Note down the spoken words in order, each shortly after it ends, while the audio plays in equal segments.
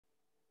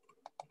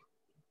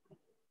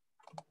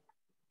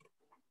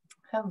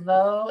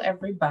Hello,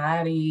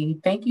 everybody.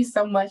 Thank you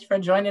so much for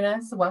joining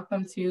us.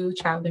 Welcome to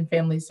Child and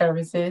Family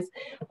Services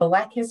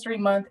Black History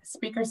Month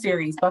Speaker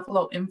Series,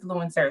 Buffalo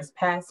Influencers,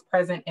 Past,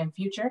 Present, and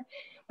Future.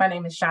 My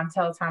name is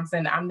Chantel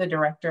Thompson. I'm the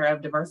Director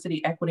of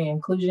Diversity, Equity, and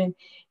Inclusion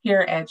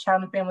here at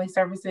Child and Family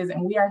Services,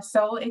 and we are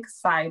so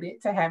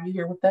excited to have you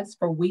here with us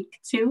for week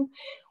 2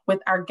 with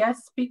our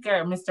guest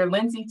speaker, Mr.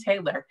 Lindsey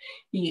Taylor.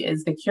 He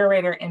is the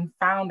curator and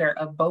founder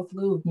of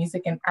Beaufort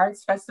Music and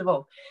Arts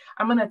Festival.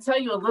 I'm going to tell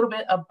you a little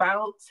bit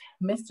about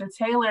Mr.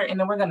 Taylor, and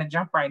then we're going to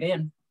jump right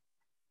in.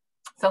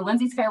 So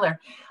Lindsey Taylor,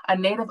 a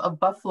native of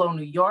Buffalo,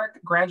 New York,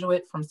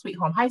 graduate from Sweet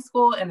Home High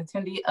School and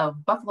attendee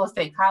of Buffalo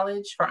State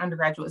College for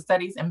Undergraduate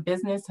Studies in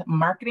Business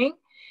Marketing.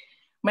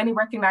 Many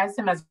recognize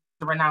him as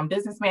a renowned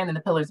businessman in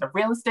the pillars of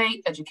real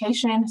estate,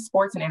 education,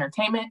 sports, and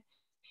entertainment.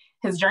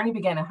 His journey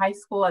began in high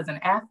school as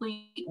an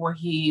athlete, where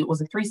he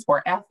was a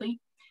 3-sport athlete.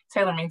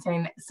 Taylor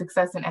maintained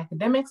success in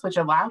academics, which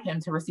allowed him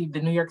to receive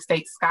the New York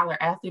State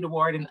Scholar Athlete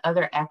Award and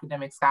other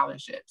academic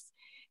scholarships.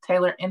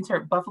 Taylor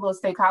entered Buffalo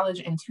State College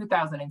in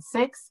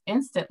 2006,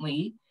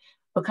 instantly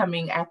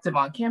becoming active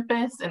on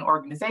campus and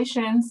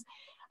organizations.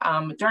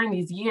 During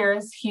these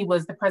years, he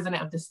was the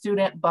president of the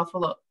Student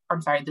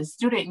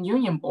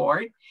Union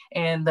Board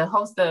and the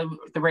host of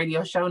the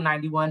radio show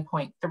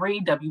 91.3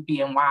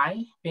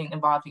 WBNY. Being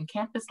involved in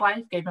campus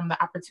life gave him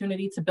the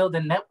opportunity to build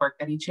a network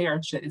that he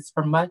cherishes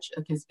for much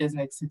of his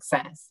business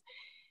success.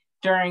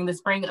 During the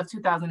spring of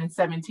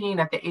 2017,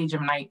 at the age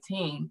of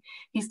 19,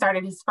 he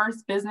started his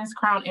first business,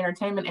 Crown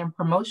Entertainment and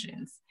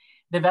Promotions.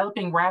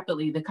 Developing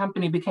rapidly, the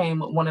company became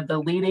one of the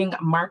leading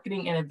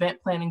marketing and event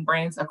planning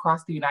brands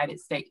across the United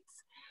States.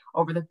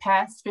 Over the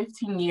past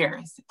 15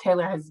 years,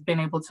 Taylor has been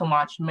able to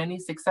launch many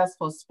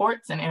successful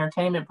sports and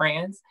entertainment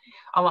brands,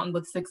 along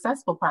with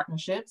successful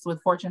partnerships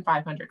with Fortune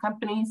 500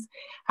 companies,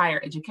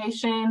 higher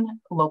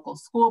education, local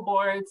school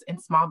boards, and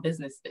small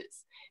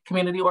businesses,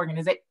 community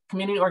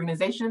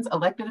organizations,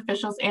 elected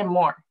officials, and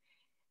more.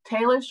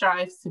 Taylor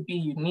strives to be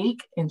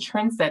unique and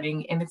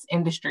trendsetting in its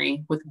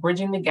industry, with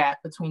bridging the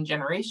gap between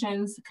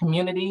generations,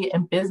 community,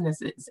 and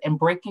businesses, and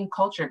breaking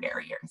culture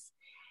barriers.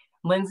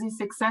 Lindsey's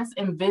success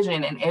and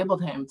vision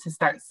enabled him to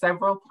start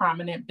several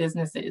prominent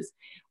businesses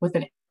with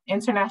an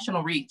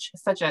international reach,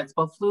 such as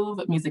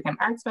Beaufort Music and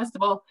Arts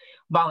Festival,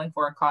 Balling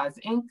for a Cause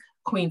Inc.,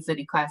 Queen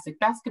City Classic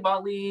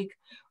Basketball League,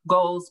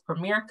 Goals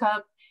Premier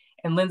Cup,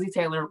 and Lindsey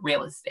Taylor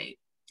Real Estate.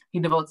 He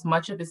devotes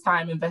much of his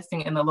time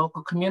investing in the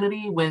local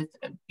community with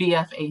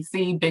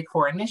BFAC Big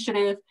Four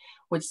Initiative,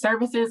 which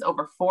services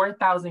over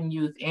 4,000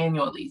 youth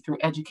annually through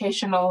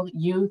educational,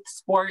 youth,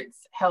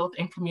 sports, health,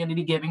 and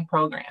community giving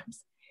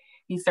programs.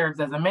 He serves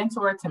as a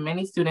mentor to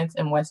many students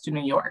in Western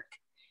New York.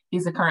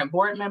 He's a current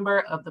board member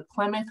of the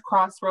Plymouth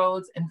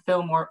Crossroads and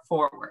Fillmore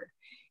Forward.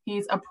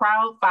 He's a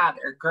proud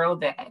father, girl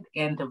dad,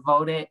 and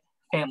devoted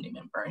family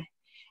member.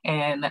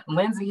 And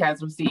Lindsey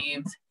has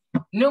received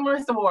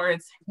numerous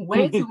awards,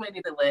 way too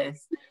many to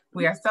list.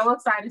 We are so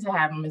excited to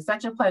have him. It's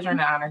such a pleasure and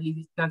an honor.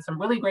 He's done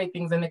some really great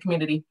things in the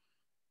community.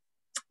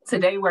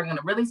 Today, we're going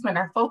to really spend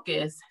our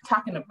focus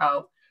talking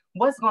about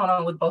what's going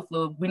on with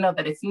Beaufort. We know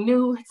that it's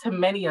new to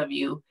many of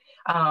you.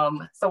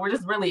 So we're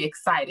just really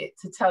excited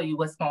to tell you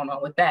what's going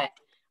on with that.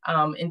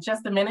 In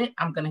just a minute,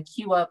 I'm going to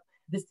queue up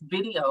this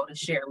video to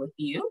share with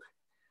you.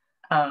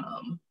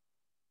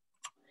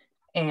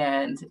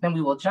 And then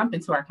we will jump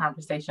into our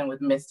conversation with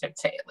Mr.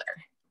 Taylor.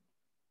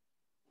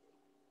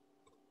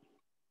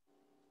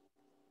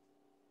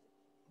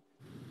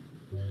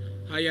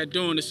 How y'all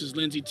doing? This is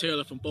Lindsey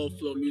Taylor from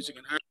Beaufort Music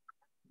and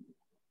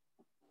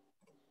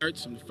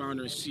Arts. I'm the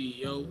founder and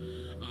CEO.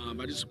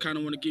 I just kind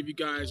of want to give you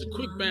guys a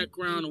quick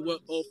background on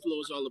what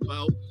Beaufort is all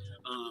about.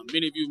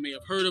 Many of you may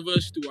have heard of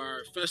us through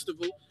our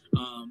festival.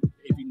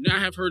 If you not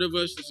have heard of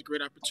us, it's a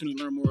great opportunity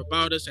to learn more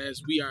about us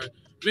as we are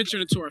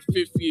venturing into our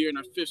 5th year and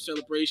our 5th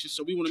celebration.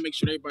 So we want to make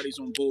sure everybody's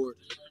on board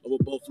of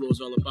what Beaufort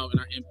is all about and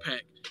our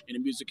impact in the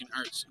music and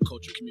arts and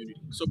culture community.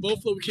 So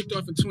Beaufort, we kicked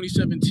off in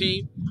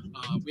 2017.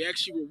 We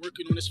actually were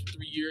working on this for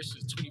 3 years,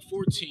 since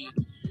 2014.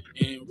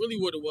 And really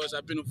what it was,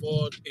 I've been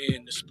involved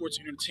in the sports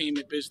and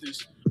entertainment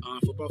business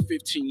for about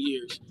 15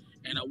 years.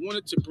 And I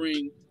wanted to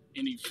bring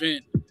an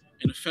event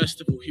and a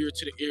festival here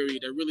to the area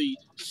that really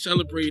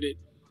celebrated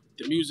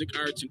the music,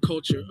 arts, and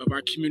culture of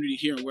our community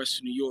here in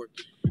Western New York.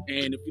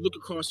 And if you look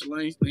across the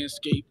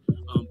landscape,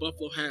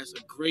 Buffalo has a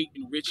great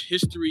and rich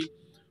history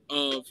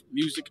of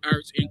music,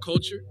 arts, and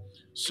culture.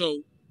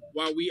 So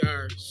while we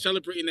are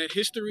celebrating that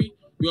history,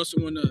 we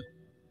also want to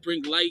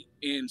bring light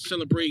and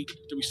celebrate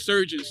the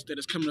resurgence that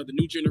is coming of the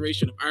new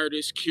generation of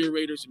artists,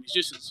 curators, and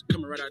musicians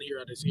coming right out here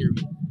out of this area.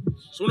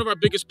 So one of our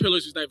biggest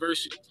pillars is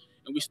diversity.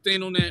 And we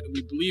stand on that and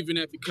we believe in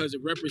that because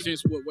it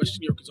represents what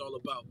Western New York is all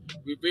about.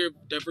 We're a very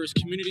diverse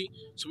community,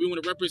 so we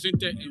want to represent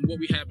that in what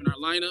we have in our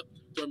lineup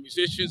through our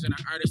musicians and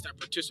our artists, our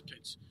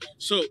participants.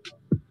 So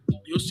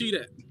you'll see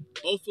that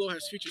Beaufort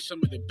has featured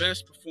some of the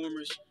best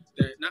performers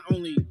that not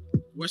only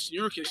Western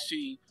New York has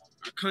seen,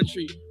 our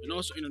country, and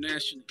also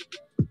internationally.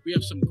 We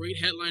have some great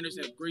headliners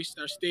that have graced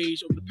our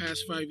stage over the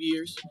past 5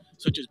 years,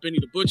 such as Benny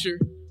the Butcher,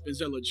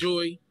 Benzella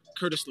Joy,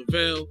 Curtis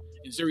Lavelle,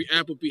 and Zuri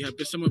Appleby have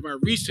been some of our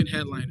recent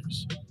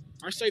headliners.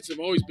 Our sites have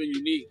always been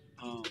unique.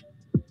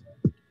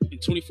 In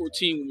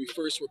 2014, when we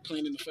first were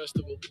planning the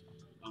festival,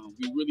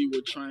 we really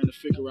were trying to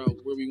figure out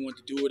where we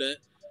wanted to do it at,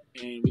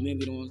 and we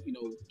landed on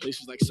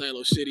places like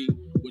Silo City,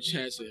 which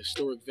has a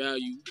historic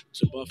value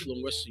to Buffalo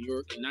and Western New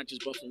York, and not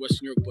just Buffalo and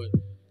Western New York,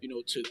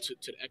 but to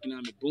the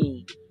economic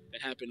boom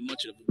that happened in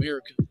much of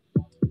America.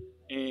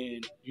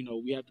 And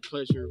we had the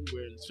pleasure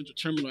where the Central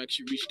Terminal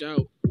actually reached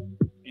out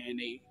and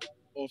they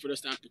offered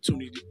us the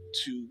opportunity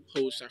to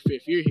host our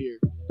 5th year here.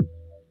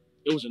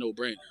 It was a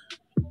no-brainer,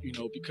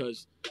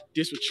 because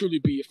this would truly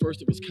be a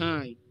first of its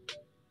kind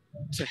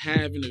to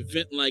have an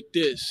event like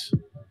this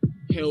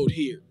held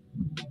here.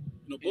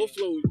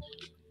 Buffalo,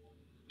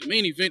 the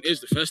main event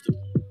is the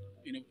festival.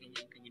 And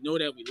we know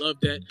that, we love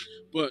that,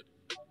 but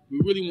we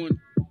really want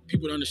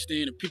people to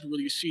understand and people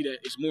really see that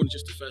it's more than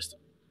just a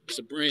festival. It's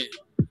a brand,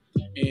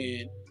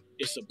 and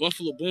it's a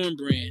Buffalo-born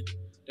brand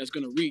that's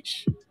going to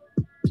reach,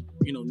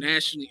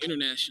 nationally,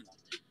 internationally.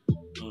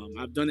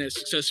 I've done that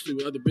successfully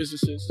with other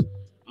businesses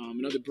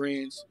and other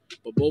brands,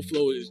 but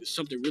Buffalo is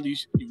something really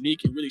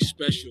unique and really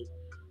special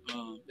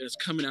that's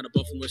coming out of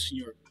Buffalo, Western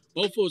New York.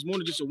 Buffalo is more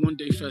than just a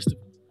one-day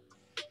festival.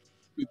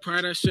 We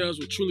pride ourselves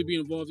with truly being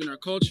involved in our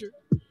culture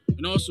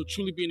and also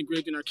truly being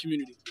engraved in our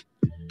community.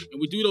 And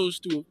we do those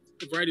through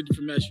a variety of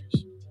different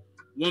measures.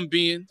 One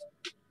being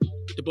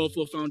the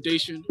Buffalo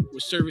Foundation,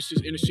 which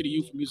services inner-city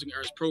youth and music and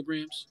arts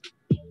programs.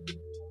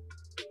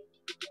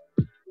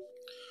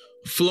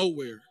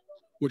 Flowwear,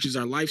 which is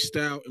our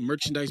lifestyle and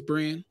merchandise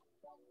brand.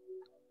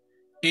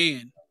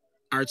 And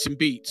Arts and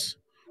Beats,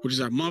 which is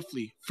our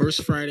monthly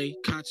First Friday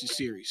concert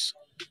series.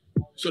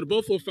 So the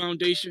Buffalo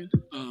Foundation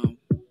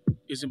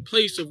is in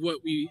place of what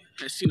we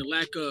have seen a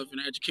lack of in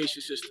our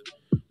education system.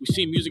 We've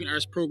seen music and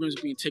arts programs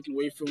being taken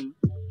away from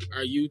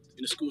our youth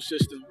in the school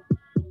system.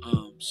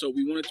 So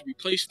we wanted to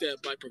replace that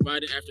by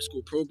providing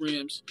after-school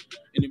programs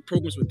and then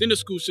programs within the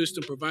school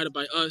system provided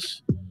by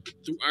us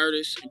through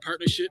artists and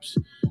partnerships.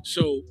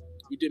 So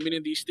we did many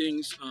of these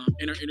things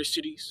in our inner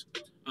cities,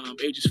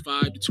 ages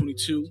 5 to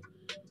 22.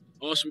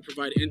 Also, we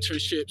provided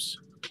internships,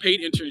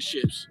 paid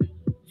internships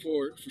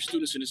for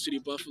students in the city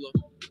of Buffalo.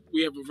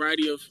 We have a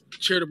variety of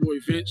charitable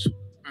events,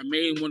 our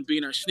main one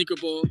being our Sneaker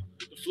Ball,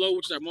 The Flow,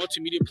 which is our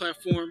multimedia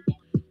platform,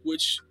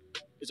 which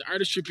is an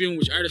artist tribune,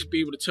 which artists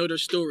be able to tell their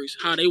stories,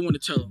 how they want to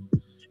tell them,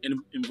 in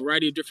a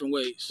variety of different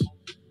ways.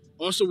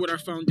 Also with our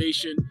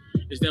foundation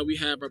is that we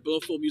have our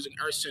Buffalo Music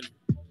Arts Center,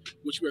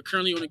 which we are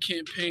currently on a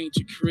campaign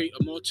to create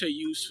a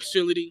multi-use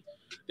facility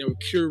that will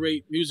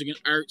curate music and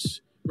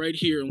arts right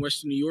here in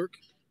Western New York.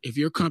 If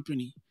your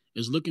company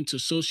is looking to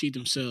associate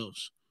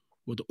themselves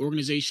with an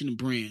organization and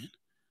brand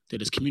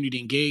that is community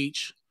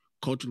engaged,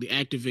 culturally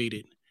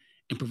activated,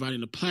 and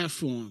providing a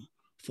platform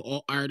for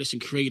all artists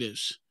and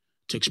creatives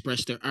to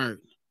express their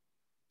art,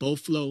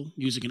 Buffalo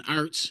Music and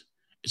Arts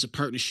is a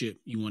partnership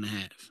you want to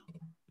have.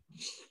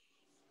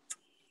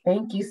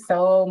 Thank you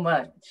so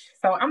much.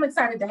 So I'm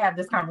excited to have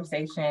this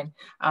conversation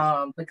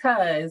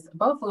because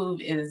Buffalo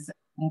is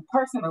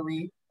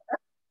personally,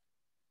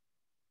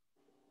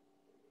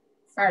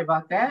 sorry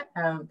about that.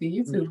 The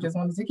YouTube just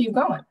wanted to keep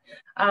going.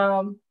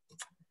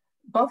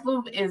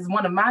 Buffalo is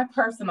one of my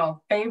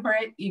personal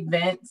favorite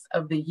events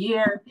of the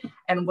year.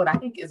 And what I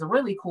think is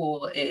really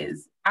cool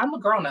is I'm a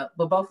grown-up,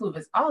 but Buffalo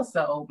is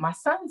also my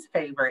son's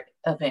favorite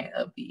event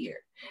of the year.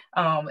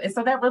 And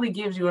so that really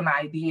gives you an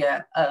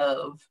idea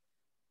of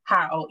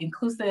how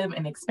inclusive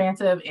and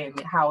expansive and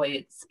how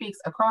it speaks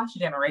across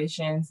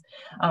generations.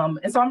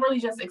 And so I'm really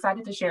just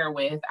excited to share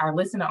with our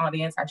listening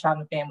audience, our child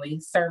and family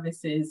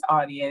services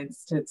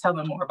audience, to tell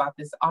them more about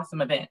this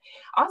awesome event.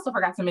 I also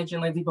forgot to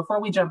mention, Lindsey,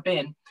 before we jump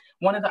in,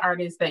 one of the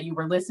artists that you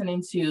were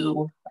listening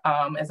to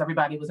as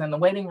everybody was in the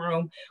waiting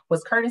room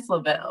was Curtis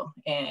Lavelle,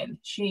 and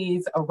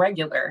she's a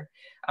regular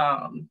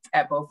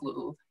at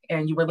Buffalo.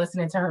 And you were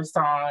listening to her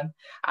song,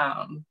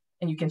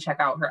 and you can check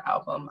out her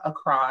album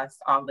across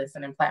all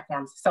listening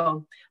platforms.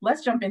 So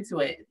let's jump into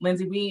it.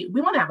 Lindsey, we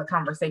want to have a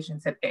conversation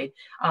today.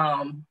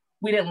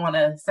 We didn't want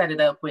to set it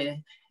up with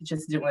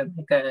just doing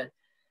like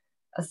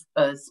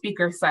a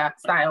speaker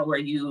style where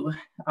you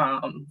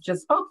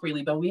just spoke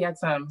freely, but we had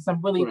some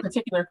really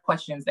particular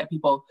questions that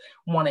people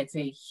wanted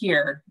to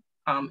hear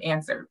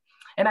answered.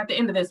 And at the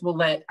end of this, we'll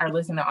let our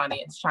listening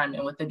audience chime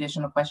in with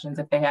additional questions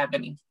if they have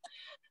any.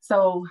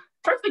 So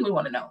first thing we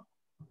want to know,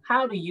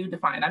 how do you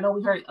define, I know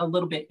we heard a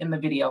little bit in the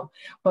video,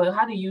 but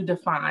how do you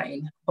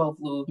define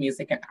Buffalo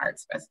Music and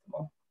Arts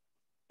Festival?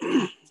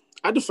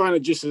 I define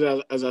it just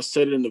as I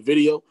said it in the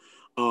video,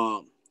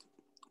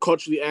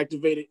 culturally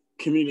activated,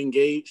 community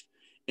engaged.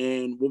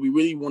 And what we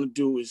really want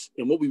to do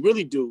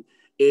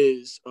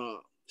is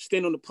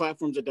stand on the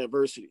platforms of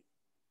diversity.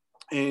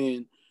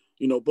 And,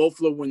 you know,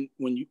 Buffalo, when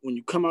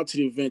you come out to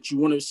the event, you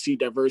want to see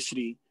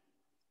diversity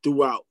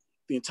throughout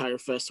the entire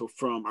festival,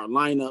 from our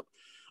lineup,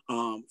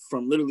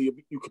 from literally,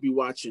 you could be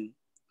watching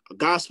a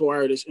gospel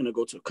artist and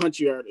go to a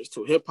country artist,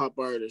 to a hip hop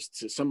artist,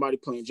 to somebody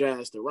playing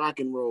jazz, to rock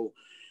and roll.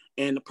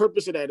 And the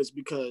purpose of that is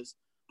because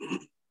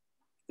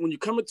when you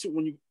come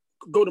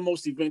go to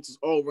most events, it's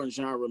all one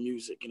genre of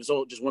music and it's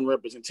all just one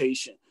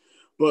representation.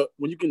 But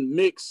when you can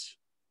mix,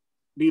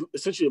 be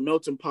essentially a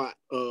melting pot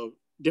of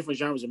different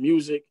genres of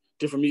music,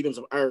 different mediums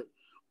of art,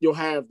 you'll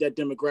have that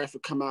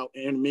demographic come out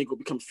and intermingle,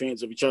 become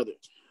fans of each other,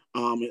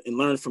 and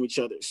learn from each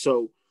other.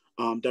 So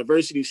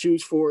diversity is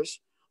huge for us.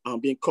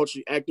 Being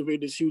culturally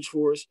activated is huge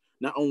for us,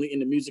 not only in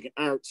the music and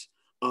arts,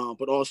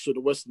 but also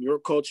the Western New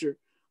York culture.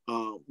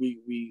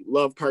 We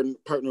love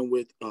partnering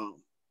with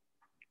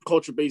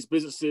culture-based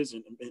businesses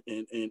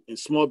and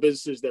small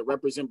businesses that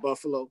represent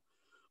Buffalo,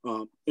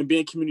 and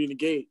being community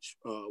engaged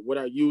with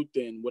our youth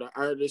and with our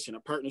artists and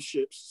our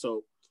partnerships.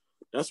 So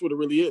that's what it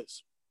really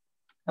is.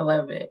 I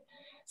love it.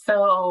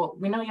 So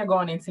we know you're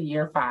going into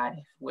year 5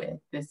 with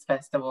this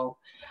festival.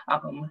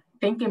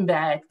 Thinking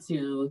back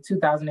to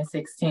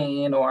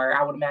 2016, or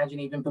I would imagine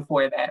even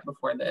before that,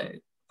 before the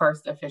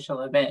first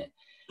official event,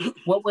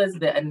 what was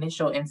the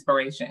initial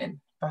inspiration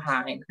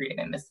behind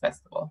creating this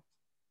festival?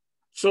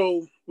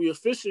 So we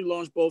officially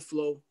launched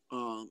Buffalo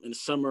in the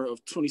summer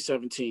of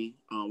 2017,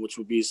 which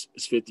would be its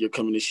 5th year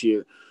coming this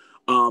year.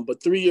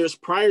 But 3 years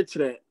prior to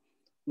that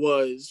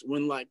was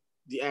when like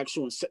the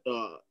actual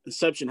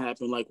inception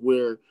happened, like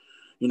where,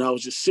 you know,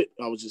 it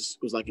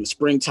was like in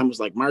springtime, it was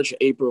like March or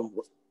April,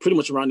 pretty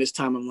much around this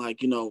time. I'm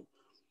like, you know,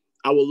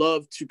 I would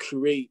love to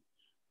create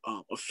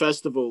a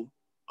festival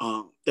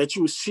that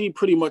you would see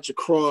pretty much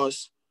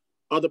across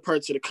other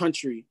parts of the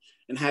country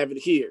and have it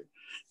here.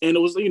 And it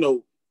was, you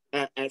know,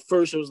 at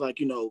first it was like,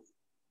 you know,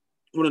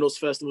 one of those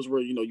festivals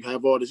where, you know, you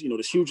have all this, you know,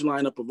 this huge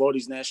lineup of all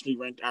these nationally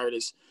ranked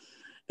artists.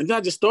 And then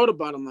I just thought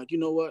about it. I'm like, you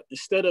know what,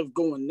 instead of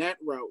going that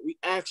route, we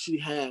actually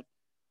have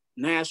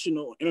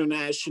national,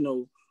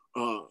 international,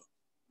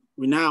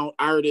 renowned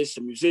artists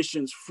and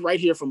musicians right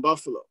here from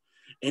Buffalo.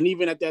 And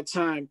even at that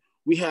time,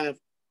 we have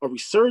a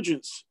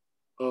resurgence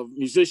of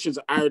musicians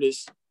and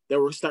artists that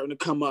were starting to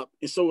come up.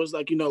 And so it's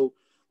like, you know,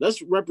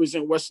 let's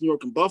represent Western New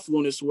York and Buffalo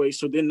in this way.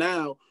 So then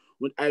now,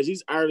 as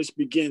these artists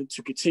begin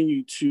to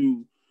continue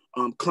to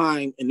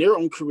climb in their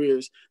own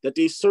careers, that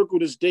they circle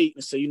this date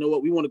and say, you know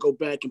what, we want to go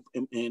back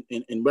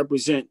and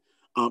represent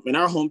in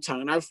our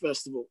hometown, in our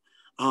festival.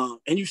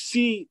 And you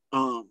see,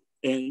 and,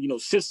 you know,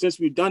 since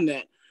we've done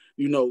that,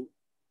 you know,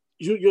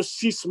 you'll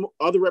see some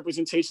other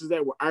representations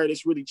that where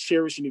artists really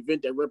cherish an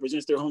event that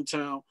represents their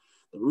hometown,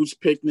 the Roots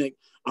Picnic,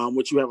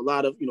 which you have a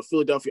lot of, you know,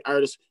 Philadelphia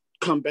artists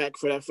come back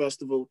for that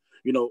festival.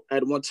 You know,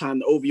 at one time,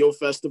 the OVO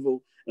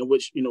Festival, in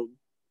which, you know,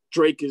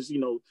 Drake is, you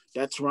know,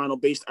 that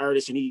Toronto-based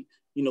artist, and he,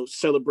 you know,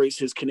 celebrates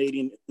his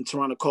Canadian and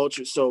Toronto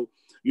culture. So,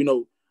 you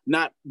know,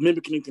 not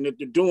mimicking anything that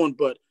they're doing,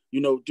 but,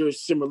 you know,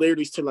 there's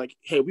similarities to like,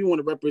 hey, we want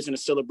to represent and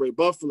celebrate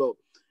Buffalo.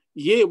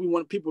 Yeah, we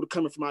want people to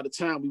come in from out of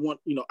town. We want,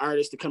 you know,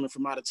 artists to come in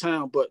from out of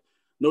town, but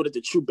know that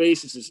the true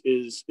basis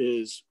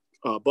is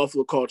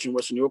Buffalo culture and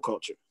Western New York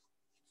culture.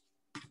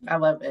 I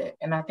love it.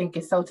 And I think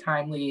it's so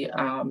timely,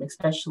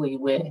 especially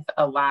with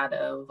a lot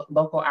of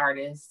local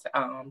artists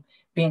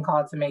being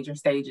called to major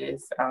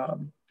stages.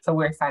 So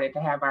we're excited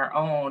to have our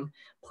own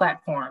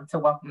platform to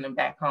welcome them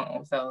back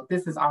home. So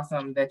this is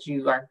awesome that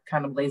you are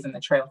kind of blazing the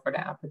trail for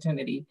that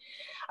opportunity.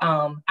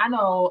 I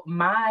know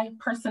my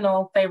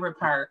personal favorite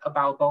part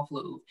about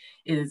Buffalo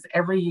is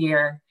every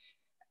year,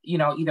 you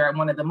know, either at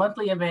one of the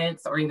monthly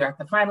events or either at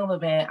the final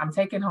event, I'm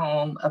taking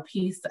home a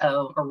piece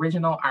of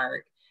original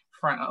art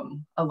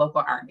from a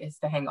local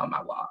artist to hang on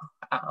my wall.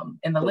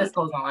 And the list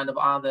goes on of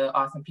all the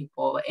awesome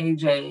people,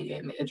 AJ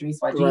and Idris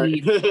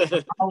Wajidi,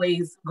 right.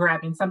 Always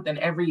grabbing something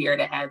every year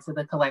to add to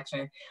the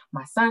collection.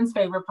 My son's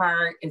favorite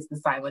part is the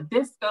silent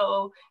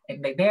disco,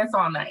 and they dance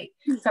all night.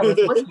 Tell us,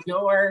 what's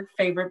your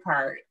favorite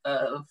part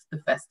of the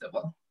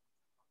festival?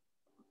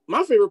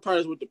 My favorite part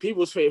is what the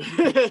people's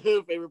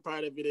favorite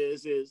part of it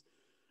is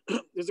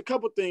there's a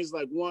couple things.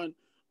 Like one,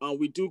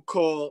 we do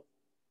call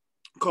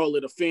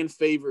it a fan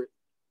favorite.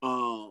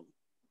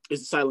 Is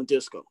the silent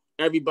disco.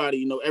 Everybody,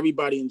 you know,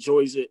 everybody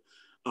enjoys it.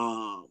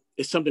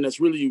 It's something that's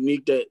really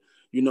unique that,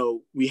 you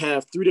know, we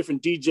have 3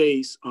 different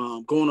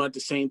DJs going on at the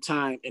same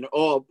time, and they're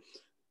all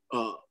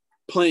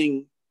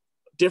playing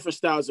different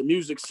styles of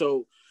music.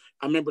 So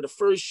I remember the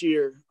first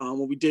year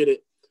when we did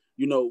it,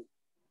 you know,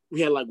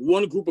 we had like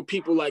one group of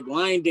people like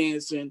line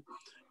dancing,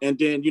 and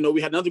then, you know,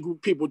 we had another group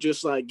of people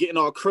just like getting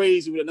all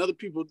crazy. We had other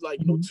people like,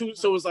 you know, two.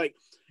 So it was like,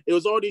 it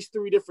was all these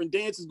 3 different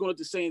dances going at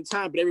the same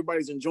time, but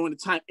everybody's enjoying the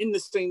time in the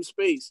same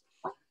space.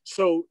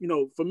 So, you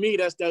know, for me,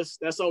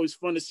 that's always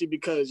fun to see,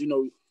 because, you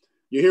know,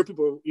 you hear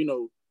people, you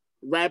know,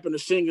 rapping or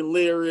singing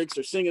lyrics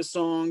or singing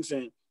songs,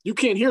 and you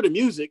can't hear the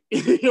music.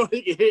 You know,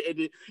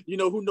 you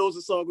know, who knows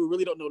the song, who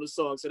really don't know the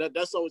song. So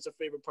that's always a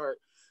favorite part.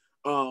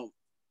 And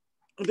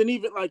then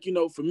even like, you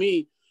know, for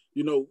me,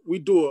 you know, we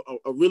do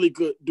a really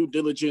good due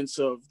diligence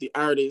of the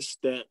artists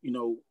that, you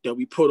know, that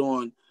we put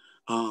on.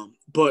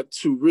 But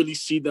to really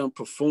see them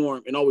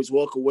perform and always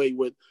walk away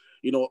with,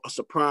 you know, a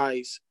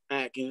surprise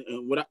act,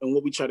 and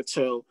what we try to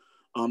tell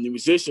the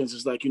musicians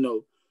is like, you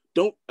know,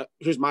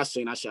 here's my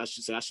saying, I should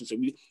say,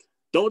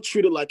 don't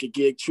treat it like a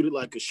gig, treat it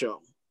like a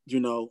show.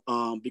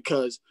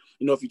 because,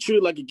 if you treat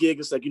it like a gig,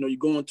 it's like, you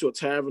go into a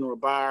tavern or a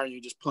bar and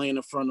you're just playing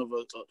in front of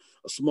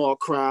a small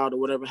crowd or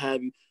whatever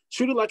have you.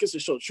 Treat it like it's a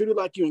show. Treat it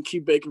like you in Key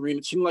Baker Arena.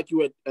 Treat it like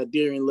you at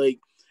Darien Lake.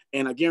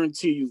 And I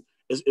guarantee you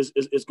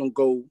it's going to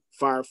go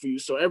fire for you.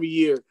 So every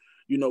year,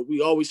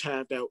 we always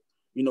have that,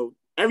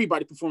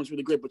 everybody performs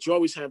really great, but you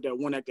always have that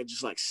one act that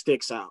just like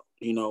sticks out,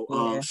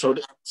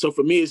 So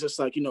for me, it's just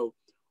like,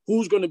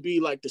 who's going to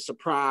be like the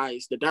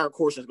surprise, the dark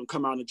horse that's going to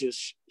come out and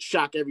just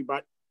shock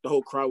everybody, the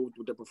whole crowd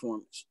with their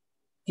performance.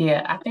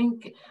 Yeah, I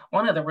think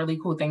one of the really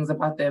cool things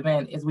about the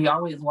event is we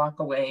always walk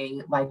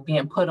away like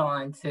being put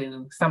on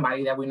to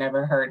somebody that we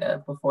never heard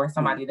of before,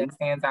 somebody that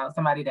stands out,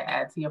 somebody to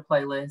add to your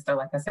playlist, or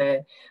like I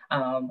said,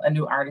 a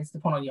new artist to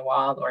put on your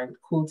wall or a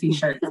cool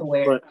t-shirt to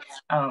wear.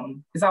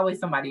 There's always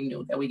somebody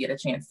new that we get a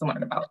chance to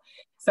learn about.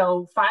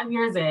 So 5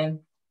 years in,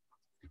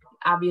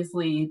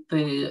 obviously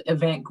the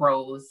event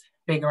grows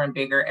bigger and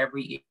bigger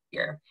every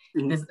year.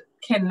 Mm-hmm. This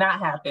cannot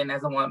happen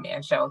as a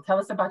one-man show. Tell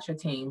us about your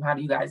team. How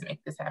do you guys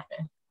make this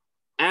happen?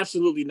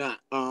 Absolutely not.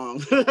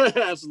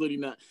 Absolutely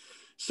not.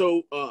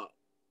 So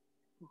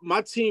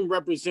my team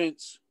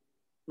represents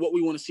what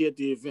we want to see at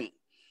the event.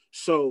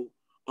 So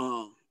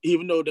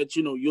even though that,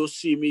 you'll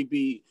see me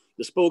be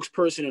the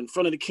spokesperson in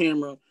front of the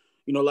camera,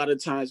 a lot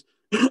of times,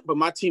 but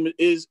my team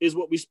is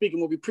what we speak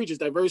and what we preach is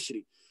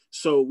diversity.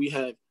 So we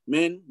have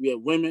men, we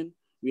have women,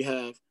 we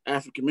have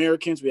African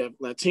Americans, we have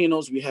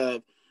Latinos, we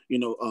have,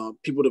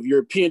 people of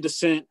European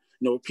descent,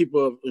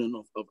 people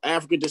of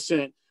African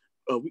descent.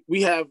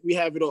 We have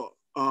it all.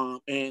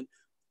 And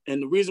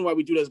the reason why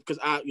we do that is because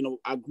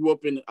I grew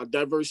up in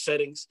diverse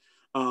settings.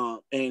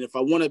 And if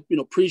I want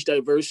to, preach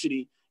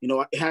diversity,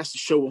 it has to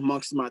show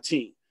amongst my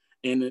team.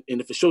 And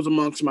if it shows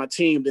amongst my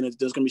team, then it's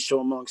going to be show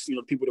amongst,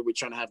 people that we're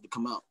trying to have to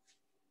come out.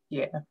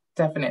 Yeah,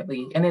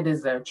 definitely. And it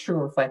is a true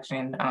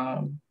reflection.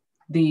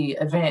 The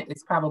event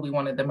is probably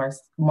one of the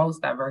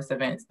most diverse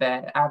events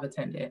that I've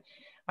attended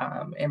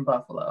in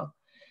Buffalo.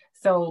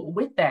 So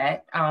with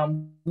that,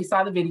 we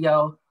saw the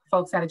video.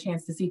 Folks had a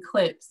chance to see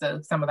clips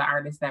of some of the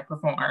artists that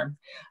performed.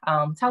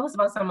 Tell us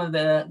about some of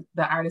the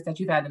artists that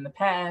you've had in the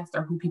past,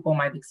 or who people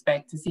might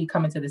expect to see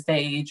coming to the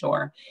stage,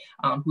 or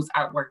whose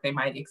artwork they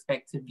might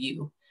expect to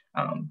view.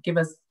 Give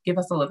us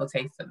a little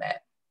taste of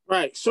that.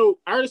 Right. So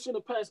artists in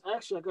the past,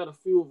 actually, I got a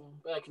few of them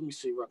back. Let me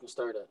see where I can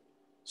start at.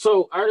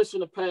 So artists in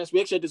the past, we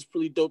actually had this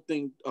really dope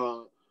thing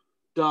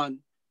done.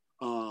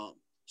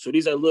 So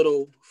these are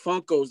little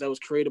Funkos that was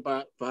created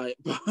by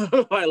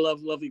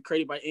lovely,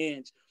 created by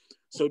Ange.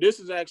 So this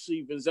is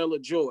actually Vinzella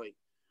Joy.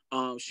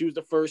 She was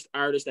the first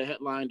artist that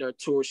headlined our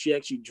tour. She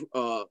actually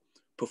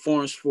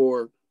performs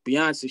for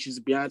Beyonce. She's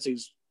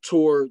Beyonce's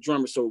tour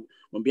drummer. So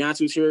when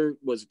Beyonce was here,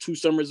 was 2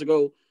 summers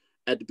ago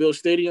at the Bill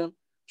Stadium,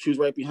 she was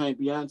right behind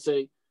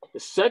Beyonce. The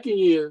second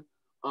year,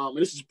 and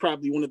this is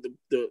probably one of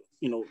the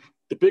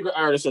bigger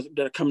artists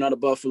that are coming out of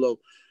Buffalo,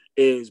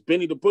 is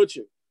Benny the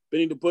Butcher.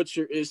 Benny the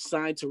Butcher is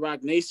signed to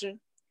Roc Nation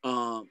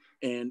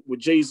and with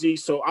Jay-Z.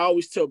 So I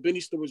always tell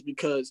Benny stories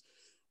because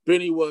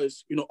Benny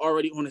was,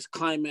 already on his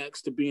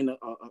climax to being a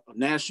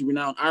nationally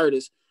renowned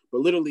artist,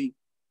 but literally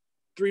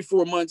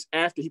 3-4 months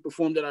after he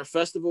performed at our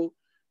festival,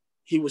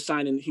 he was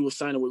signing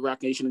with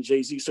Roc Nation and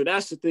Jay-Z. So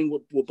that's the thing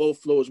with both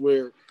flows,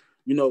 where,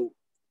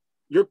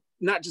 you're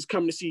not just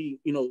coming to see,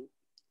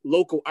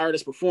 local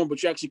artists perform,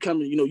 but you're actually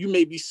coming, you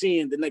may be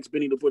seeing the next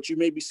Benny the Butcher, you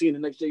may be seeing the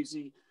next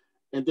Jay-Z.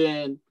 And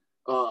then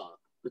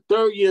the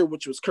third year,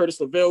 which was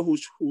Curtis Lavelle,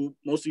 who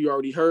most of you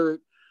already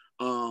heard,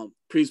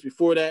 previous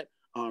before that,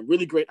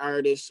 really great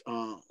artist,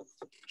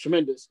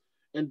 tremendous.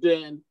 And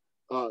then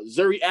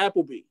Zuri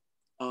Appleby,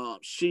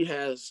 she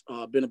has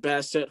been a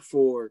basset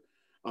for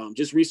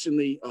just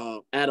recently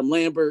Adam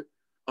Lambert.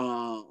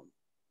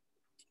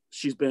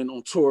 She's been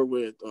on tour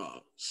with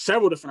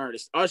several different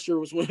artists. Usher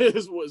was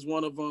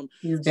one of them.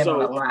 She's been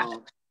on a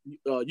lot.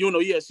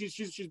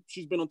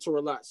 She's been on tour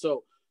a lot.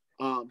 So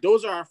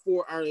those are our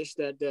 4 artists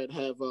that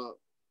have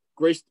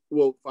graced.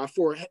 Well, our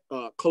 4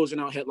 closing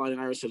out headlining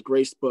artists have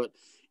graced, but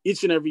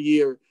each and every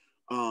year,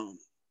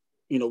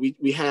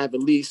 we have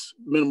at least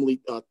minimally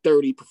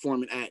 30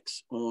 performing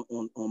acts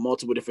on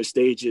multiple different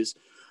stages.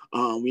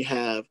 We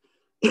have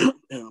a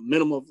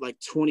minimum of like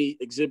 20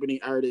 exhibiting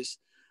artists.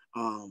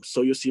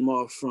 So you'll see them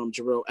all from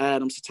Jarrell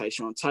Adams to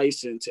Tyshawn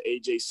Tyson to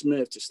AJ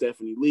Smith to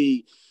Stephanie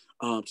Lee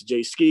to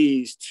Jay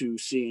Skis to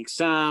Seeing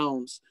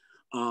Sounds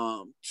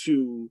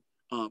to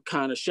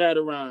Connor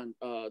Shadowron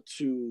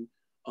to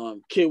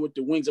Kid with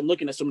the Wings. I'm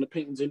looking at some of the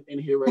paintings in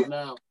here right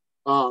now.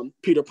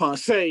 Peter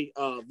Ponce,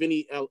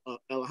 Vinny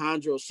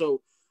Alejandro.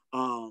 So,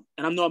 and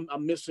I know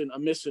I'm missing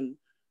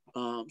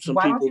some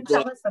Why people. Don't you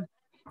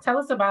tell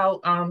us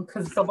about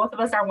because so both of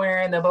us are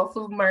wearing the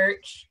Bofu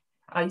merch.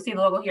 You see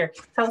the logo here.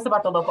 Tell us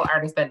about the local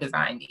artists that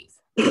designed these.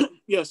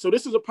 Yeah, so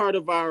this is a part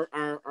of our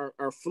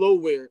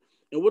Flowwear,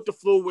 and what the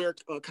Flowwear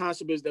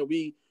concept is that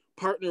we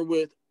partner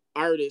with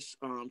artists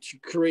to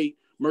create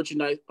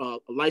merchandise,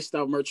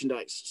 lifestyle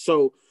merchandise.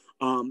 So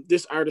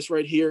this artist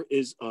right here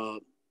is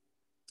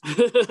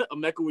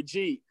Emeka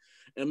Wajid.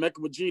 And Emeka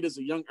Wajid is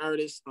a young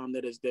artist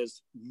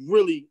that's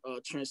really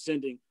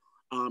transcending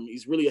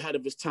He's really ahead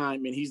of his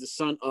time, and he's the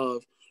son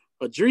of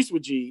Idris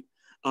Wajid,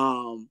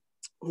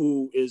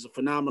 who is a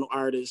phenomenal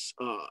artist.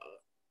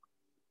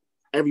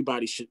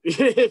 Everybody should,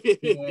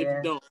 if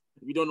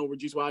you don't know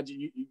Idris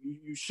Wajid,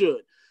 you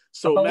should.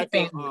 So the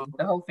Mecca,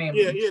 whole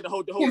family. Yeah, the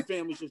whole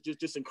family is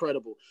just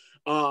incredible.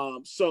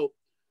 So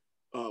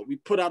we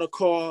put out a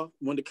call,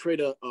 wanted to create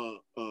a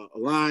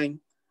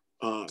line.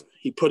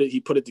 He put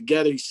it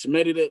together. He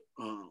submitted it.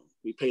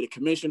 We paid a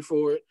commission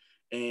for it,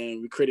 and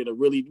we created a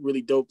really,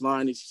 really dope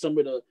line. It's some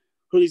of the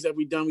hoodies that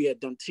we done. We had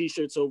done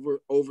T-shirts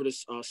over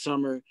this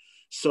summer.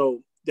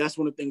 So that's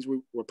one of the things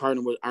we're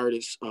partnering with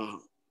artists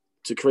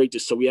to create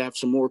this. So we have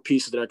some more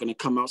pieces that are going to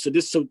come out. So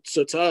to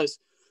us,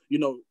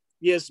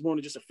 yes, it's more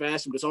than just a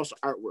fashion, but it's also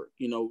artwork.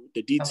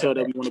 The detail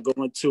that we want to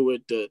go into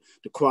it, the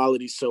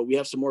quality. So we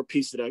have some more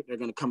pieces that are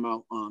going to come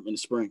out in the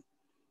spring.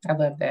 I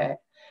love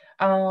that.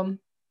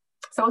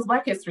 So it's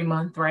Black History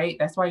Month, right?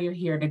 That's why you're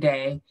here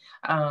today.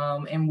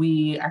 And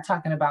we are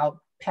talking about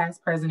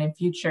past, present, and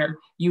future.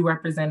 You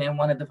representing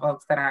one of the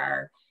folks that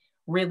are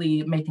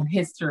really making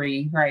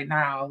history right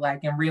now,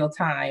 like in real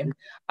time.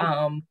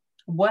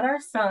 What are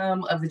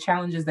some of the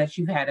challenges that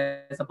you've had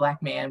as a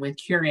Black man with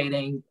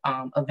curating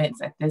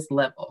events at this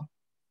level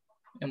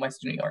in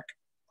Western New York?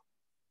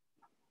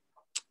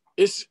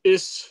 It's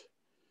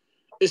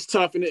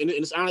tough, and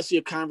it's honestly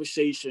a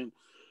conversation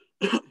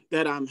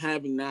that I'm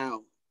having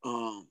now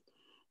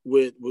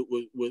with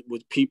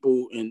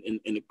people in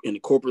the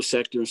corporate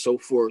sector and so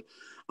forth,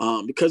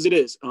 because it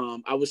is.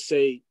 I would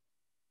say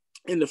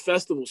in the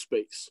festival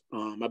space,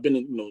 I've been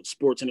in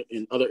sports and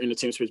in other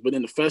entertainment space, but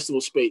in the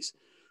festival space,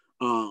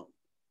 I'm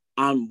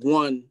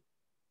the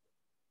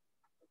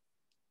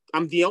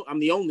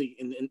only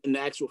in the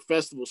actual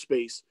festival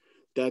space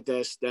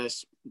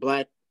that's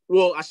Black.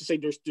 Well, I should say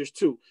there's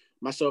two,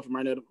 myself and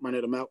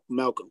Marnetta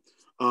Malcolm.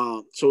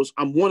 So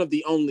I'm one of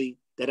the only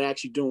that are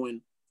actually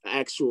doing an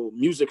actual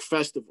music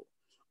festival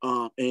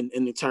in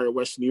the entire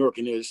Western New York,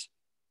 and there's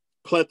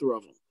a plethora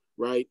of them,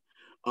 right?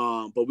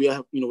 But we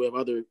have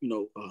other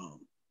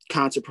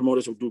concert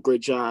promoters who do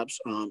great jobs,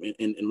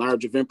 and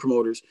large event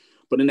promoters,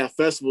 but in that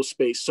festival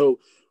space. So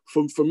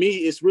for me,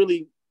 it's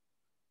really,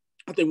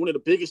 I think one of the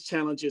biggest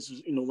challenges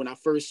is, when I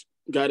first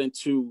got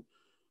into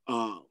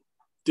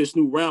this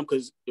new realm,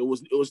 because it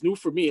was new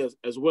for me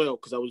as well,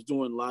 because I was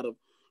doing a lot of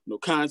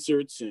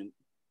concerts and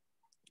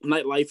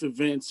nightlife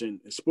events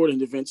and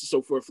sporting events and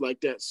so forth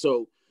like that.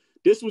 So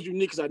this was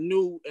unique because I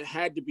knew it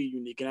had to be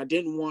unique, and I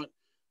didn't want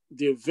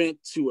the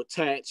event to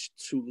attach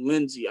to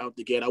Lindsey out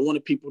the gate. I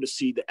wanted people to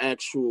see the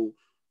actual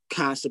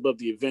concept of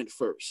the event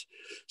first.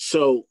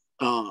 So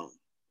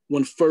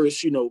when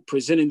first,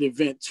 presenting the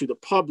event to the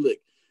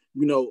public,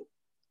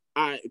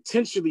 I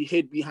intentionally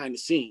hid behind the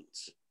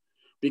scenes,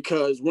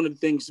 because one of the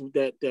things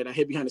that I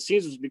hid behind the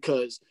scenes was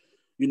because,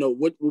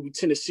 what we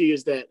tend to see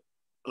is that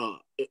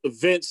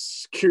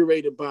events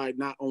curated by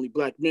not only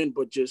Black men,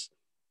 but just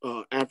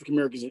African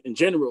Americans in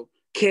general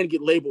can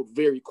get labeled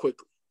very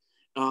quickly.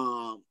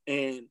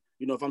 And,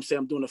 if I'm saying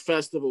I'm doing a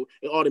festival,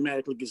 it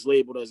automatically gets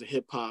labeled as a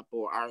hip hop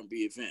or R&B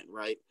event,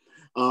 right?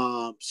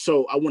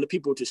 So I wanted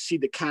people to see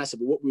the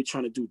concept of what we were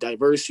trying to do,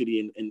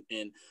 diversity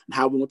and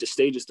how we want the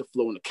stages to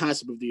flow and the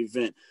concept of the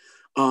event.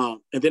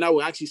 And then I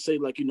would actually say,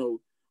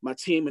 my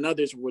team and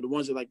others were the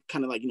ones that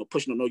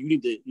pushing, no, you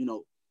need to,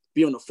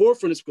 be on the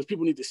forefront, because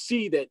people need to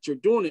see that you're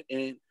doing it.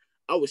 And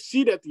I would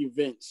see that the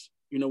events,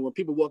 when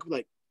people walk up,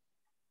 like,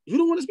 you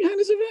the one that's behind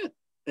this event.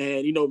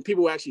 And,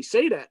 people would actually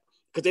say that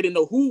because they didn't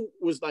know who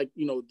was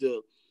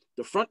the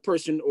front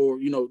person or,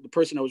 the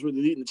person that was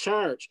really leading the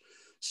charge.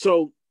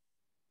 So,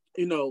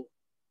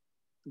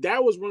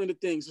 that was one of the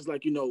things. It's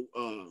like,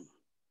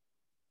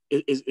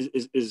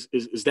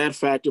 is that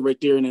factor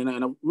right there. And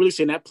I'm really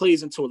saying that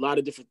plays into a lot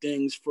of different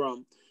things,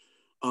 from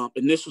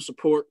initial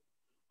support,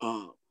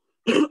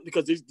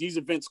 because these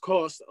events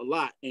cost a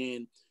lot.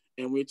 And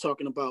we're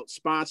talking about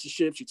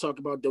sponsorships, you talk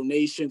about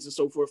donations and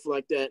so forth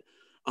like that.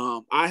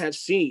 I have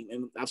seen,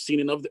 and I've seen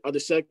in other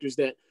sectors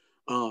that,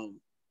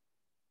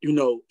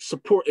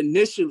 support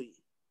initially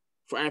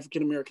for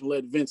African-American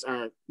led events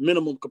are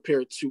minimum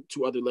compared to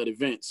other led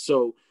events.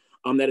 So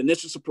that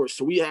initial support.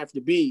 So we have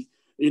to be,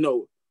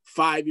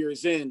 5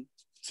 years in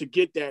to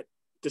get that,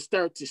 to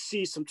start to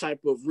see some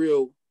type of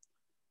real,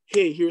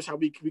 hey, here's how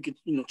we could,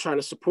 try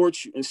to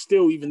support you. And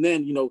still, even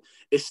then,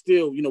 it's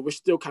still, we're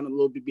still kind of a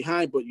little bit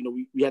behind, but,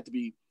 we have to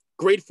be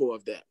grateful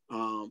of that.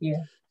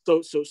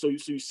 So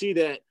you see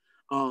that.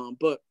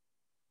 But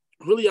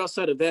really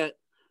outside of that,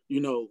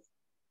 I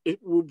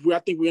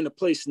think we're in a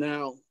place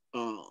now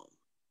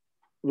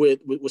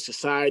with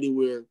society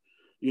where,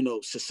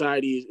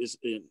 society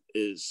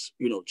is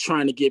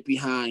trying to get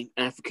behind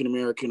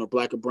African-American or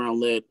Black or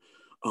brown led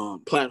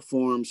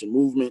platforms and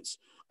movements.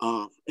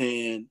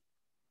 And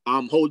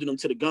I'm holding them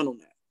to the gun on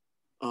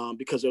that,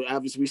 because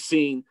obviously we've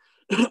seen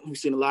a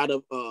lot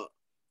of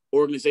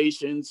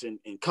organizations and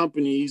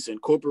companies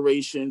and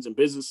corporations and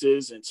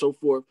businesses and so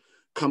forth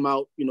come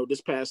out,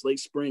 this past late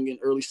spring and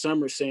early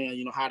summer,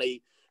 saying, how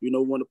they,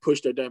 want to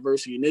push their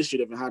diversity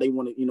initiative and how they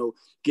want to,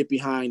 get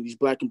behind these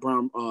Black and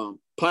brown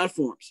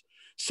platforms.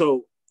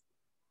 So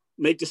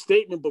make the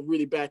statement, but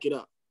really back it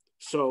up.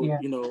 So, Yeah.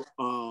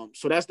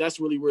 So that's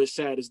really where it's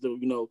sad is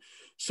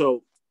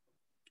so,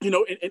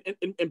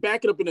 and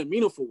back it up in a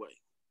meaningful way.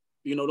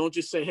 Don't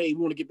just say, hey, we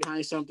want to get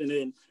behind something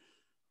and,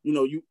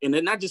 and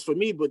then not just for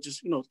me, but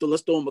just,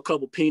 let's throw them a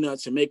couple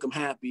peanuts and make them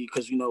happy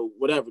because,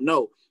 whatever.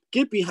 No,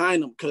 get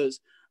behind them because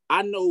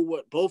I know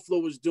what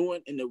Boflo is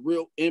doing and the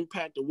real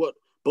impact of what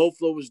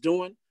Boflo is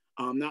doing,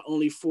 not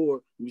only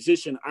for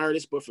musician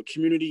artists, but for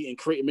community and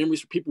creating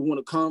memories for people who want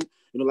to come,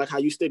 like how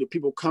you stated,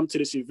 people come to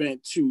this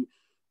event to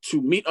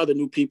meet other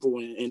new people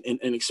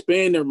and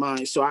expand their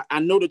minds. So I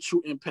know the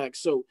true impact.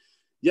 So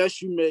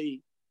yes, you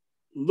may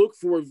look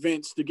for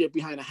events to get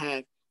behind a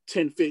hat,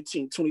 10,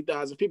 15,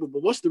 20,000 people,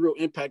 but what's the real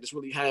impact it's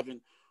really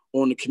having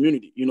on the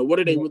community? What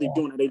are they really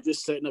doing? Are they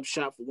just setting up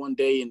shop for one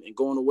day and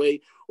going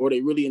away? Or are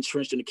they really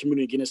entrenched in the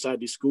community, getting inside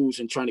these schools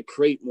and trying to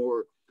create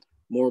more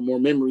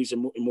memories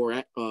and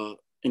more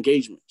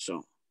engagement?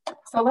 So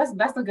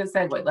that's a good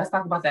segue. Let's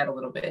talk about that a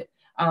little bit.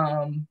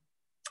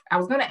 I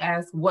was going to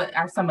ask what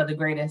are some of the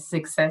greatest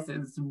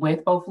successes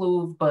with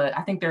Boflo, but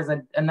I think there's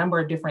a number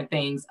of different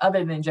things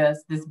other than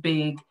just this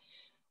big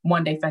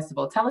one-day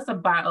festival. Tell us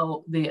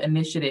about the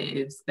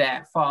initiatives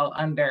that fall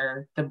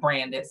under the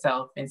brand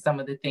itself and some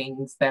of the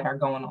things that are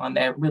going on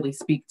that really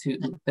speak to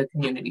the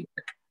community.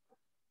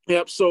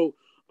 Yep. So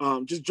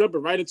just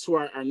jumping right into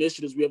our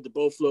initiatives, we have the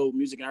Boflo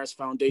Music and Arts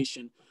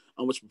Foundation,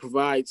 which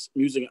provides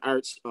music and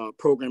arts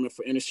programming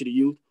for inner city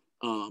youth,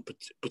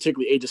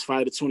 particularly ages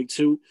 5 to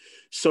 22.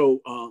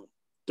 So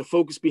the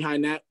focus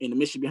behind that and the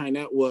mission behind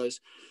that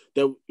was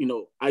that,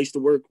 I used to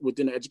work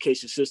within the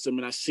education system,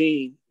 and I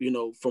seen,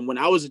 from when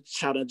I was a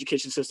child in the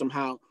education system,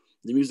 how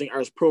the music and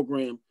arts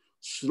program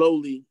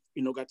slowly,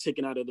 got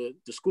taken out of the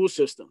school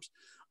systems.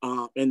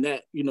 And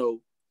that,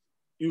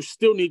 you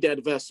still need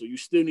that vessel. You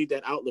still need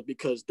that outlet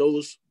because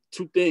those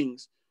two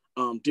things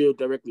deal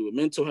directly with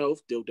mental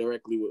health, deal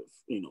directly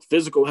with,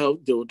 physical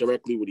health, deal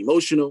directly with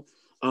emotional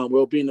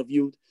well-being of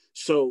youth.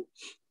 So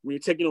when you're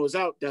taking those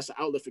out, that's an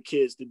outlet for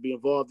kids to be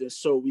involved in.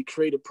 So we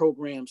created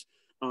programs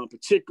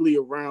particularly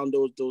around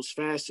those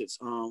facets.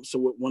 So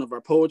with one of our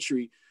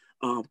poetry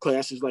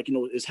classes,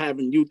 is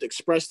having youth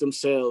express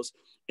themselves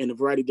in a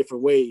variety of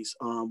different ways.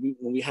 When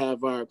we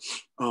have our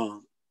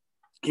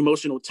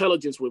emotional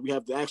intelligence, where we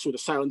have the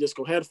silent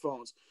disco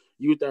headphones,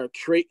 youth are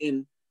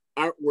creating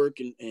artwork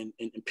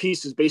and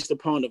pieces based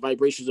upon the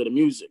vibrations of the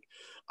music.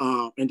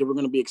 And then we're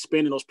going to be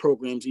expanding those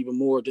programs even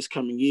more this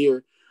coming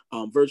year,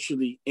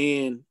 virtually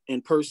and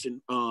in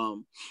person.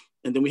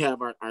 And then we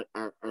have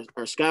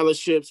our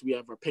scholarships. We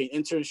have our paid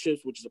internships,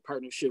 which is a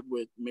partnership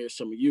with Mayor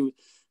Summer Youth.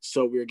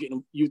 So we're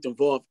getting youth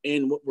involved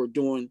in what we're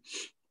doing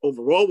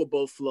overall with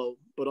Boflo,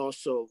 but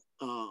also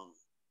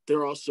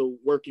they're also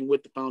working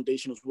with the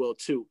foundation as well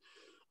too.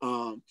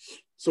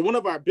 So one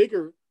of our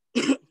bigger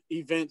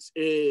events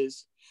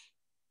is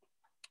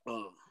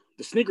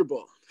the Sneaker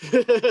Ball.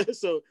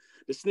 So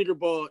the Sneaker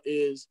Ball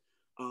is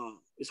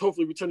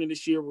hopefully returning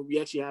this year, where we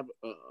actually have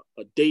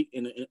a date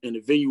and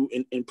a venue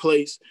in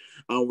place.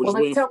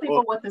 Let's tell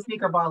people what the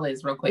Sneaker Ball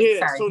is real quick.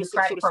 Yeah, so the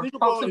Sneaker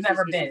Ball who've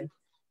never been.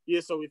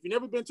 Yeah, so if you've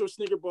never been to a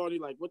Sneaker Ball,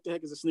 you're like, what the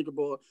heck is a Sneaker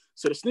Ball?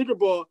 So the Sneaker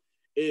Ball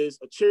is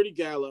a charity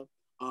gala.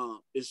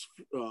 It's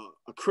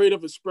a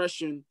creative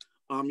expression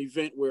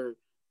event where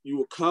you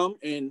will come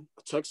in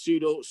a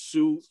tuxedo,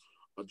 suit,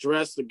 a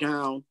dress, a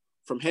gown,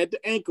 from head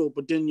to ankle,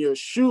 but then your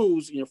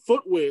shoes and your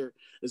footwear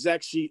is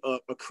actually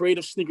a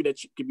creative sneaker that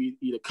could be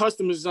either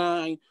custom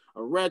design,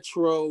 a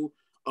retro,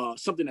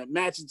 something that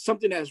matches,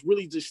 something that's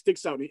really just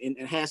sticks out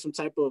and has some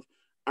type of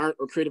art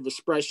or creative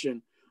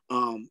expression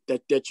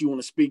that you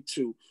want to speak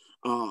to.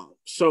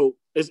 So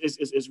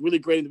it's really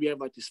great that we have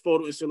like these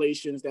photo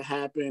installations that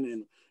happen,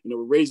 and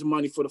we're raising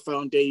money for the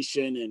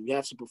foundation, and we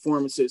have some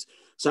performances.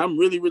 So I'm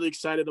really, really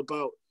excited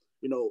about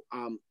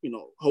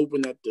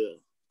hoping that the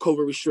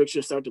COVID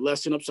restrictions start to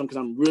lessen up some, because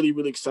I'm really,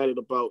 really excited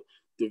about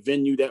the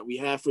venue that we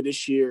have for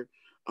this year.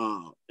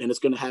 And it's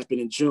going to happen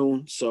in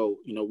June. So,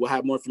 we'll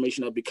have more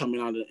information that'll be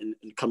coming out in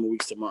the coming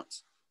weeks to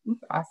months.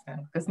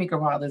 Awesome. The Sneaker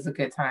Ball is a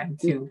good time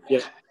too.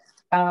 Yeah.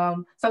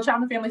 So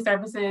Child and Family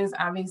Services,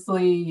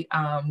 obviously,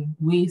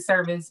 we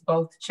service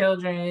both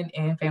children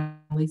and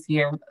families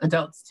here,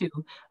 adults too.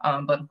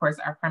 But of course,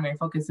 our primary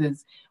focus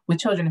is with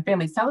children and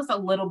families. Tell us a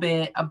little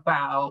bit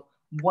about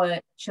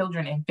what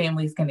children and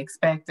families can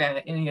expect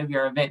at any of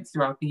your events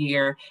throughout the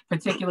year,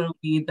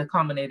 particularly the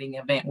culminating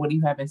event. What do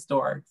you have in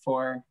store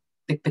for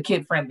the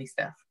kid-friendly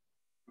stuff?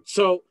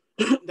 So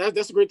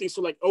that's a great thing.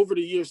 So like over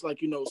the years, so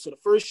the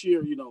first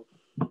year,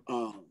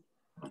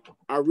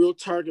 our real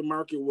target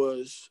market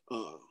was,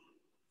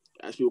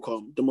 as people call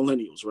them, the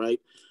millennials,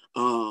 right?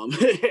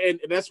 And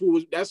that's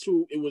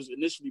who it was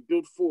initially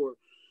built for,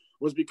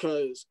 was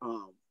because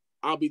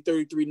I'll be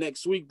 33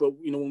 next week. But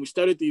when we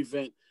started the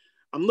event,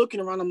 I'm looking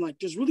around, I'm like,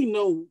 there's really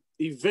no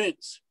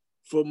events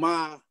for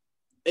my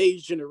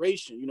age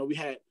generation.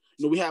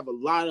 We have a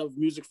lot of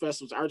music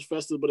festivals, arts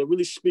festivals, but it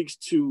really speaks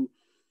to,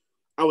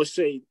 I would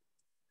say,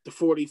 the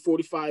 40,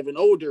 45 and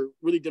older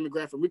really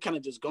demographic. We're kind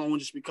of just going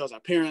just because our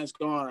parents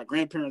gone, our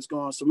grandparents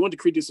gone. So we wanted to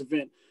create this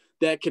event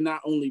that can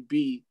not only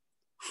be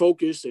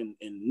focus and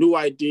new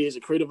ideas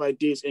and creative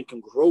ideas and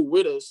can grow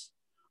with us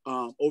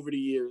over the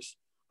years.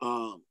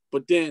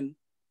 But then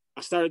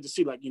I started to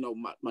see, like,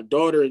 my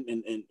daughter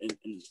and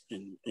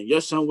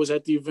your son was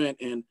at the event,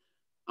 and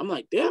I'm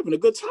like, they're having a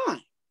good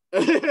time.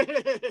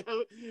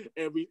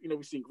 And we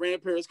seen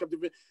grandparents come to the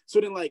event. So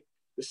then, like,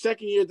 the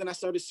second year, then I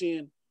started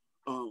seeing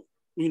more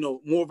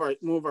of our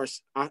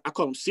I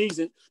call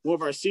them more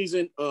of our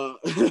seasoned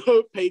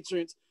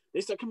patrons.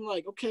 They start coming,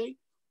 like, okay,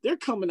 they're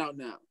coming out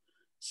now.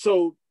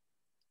 So,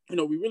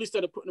 we really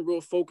started putting a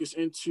real focus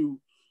into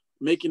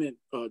making it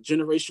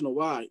generational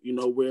wide,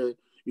 where,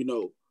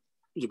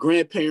 the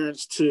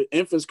grandparents to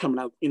infants coming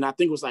out. I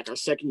think it was like our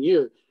second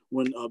year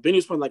when Benny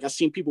was playing, like, I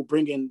seen people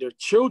bring in their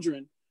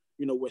children,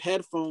 with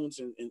headphones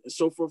and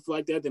so forth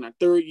like that. Then our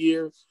third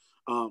year,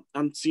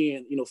 I'm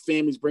seeing,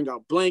 families bring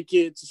out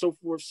blankets and so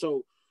forth.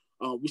 So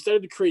we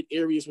started to create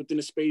areas within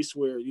the space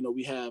where,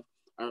 we have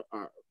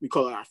we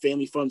call it our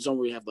family fun zone,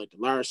 where we have, like, the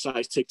large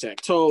size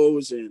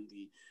tic-tac-toes and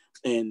the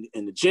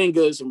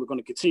Jengas. And we're going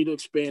to continue to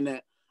expand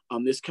that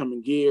this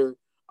coming year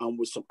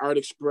with some art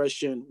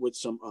expression, with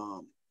some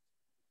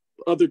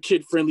other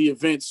kid-friendly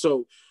events.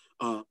 So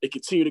it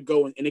continue to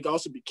go, and it can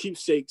also be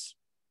keepsakes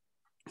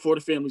for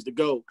the families to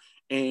go.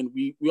 And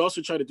we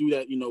also try to do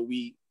that.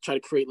 We try to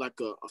create, like,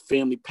 a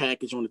family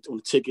package on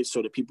the ticket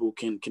so that people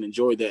can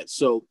enjoy that.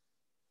 So,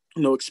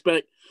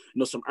 expect,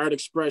 some art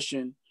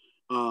expression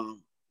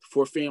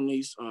for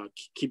families.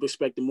 Keep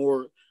expecting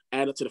more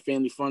added to the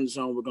family fun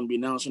zone. We're going to be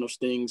announcing those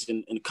things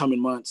in the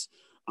coming months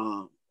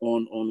on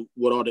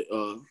what all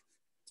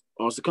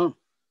all's to come.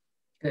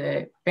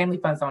 Good. Family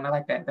fun zone. I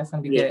like that. That's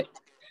going to be good.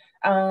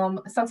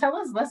 So tell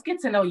us, let's get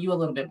to know you a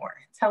little bit more.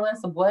 Tell us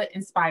what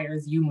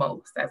inspires you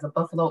most as a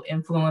Buffalo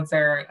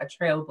influencer, a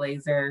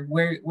trailblazer.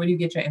 Where do you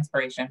get your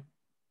inspiration?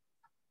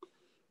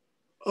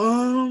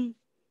 I'm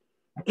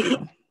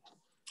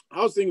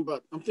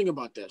thinking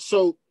about that.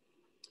 So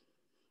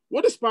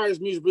what inspires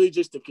me is really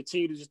just to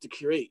continue to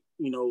create,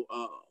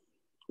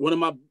 one of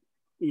my,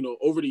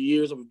 over the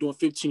years of doing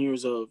 15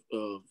 years of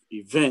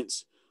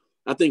events,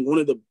 I think one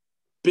of the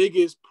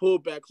biggest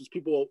pullbacks was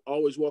people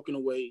always walking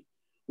away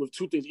with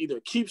two things, either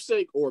a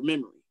keepsake or a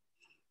memory,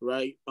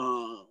 right?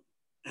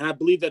 And I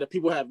believe that if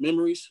people have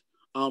memories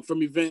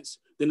from events,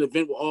 then the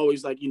event will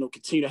always, like,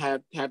 continue to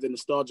have the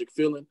nostalgic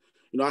feeling.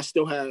 I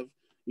still have,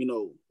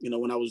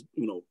 when I was,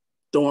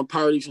 throwing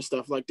parties and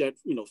stuff like that,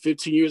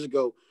 15 years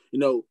ago,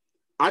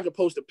 I could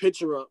post a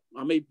picture up.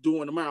 I may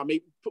do it tomorrow. I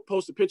may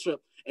post a picture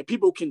up, and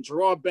people can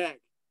draw back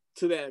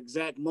to that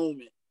exact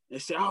moment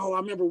and say, oh, I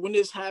remember when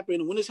this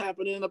happened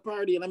in a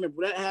party, and I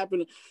remember that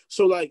happened.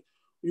 So, like,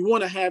 you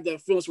want to have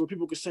that feeling where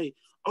people can say,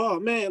 oh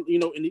man,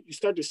 and you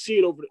start to see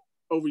it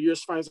over years,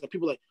 as far as, like,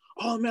 people like,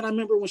 oh man, I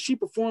remember when she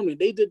performed and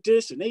they did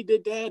this and they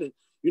did that. And,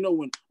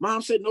 when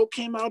Mom Said No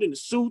came out in the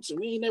suits, and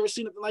we ain't never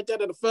seen anything like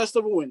that at a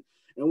festival. And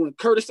when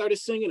Curtis started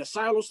singing, and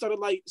Silo started,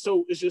 like,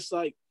 so it's just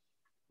like,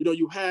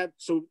 you have,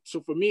 so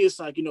for me, it's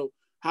like,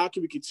 how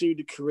can we continue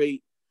to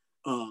create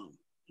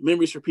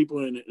memories for people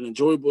and an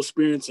enjoyable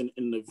experience and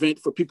an event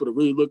for people to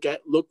really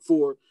look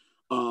for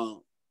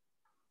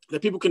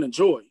that people can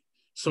enjoy.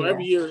 So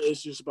every year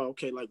it's just about,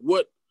 okay, like,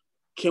 what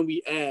can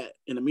we add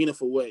in a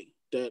meaningful way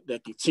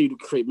that continue to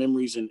create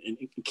memories and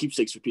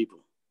keepsakes for people?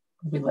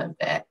 We love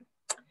that.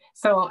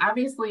 So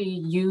obviously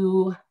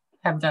you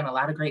have done a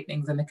lot of great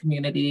things in the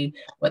community.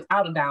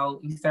 Without a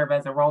doubt, you serve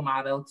as a role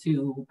model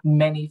to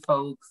many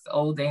folks,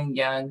 old and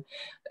young.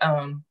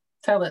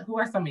 Tell it, who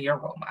are some of your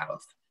role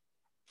models?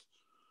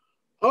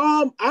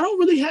 I don't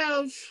really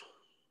have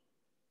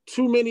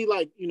too many,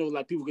 like,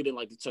 like people getting,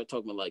 like, to start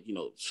talking about, like,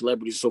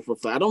 celebrities and so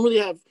forth. I don't really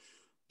have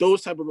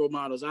those type of role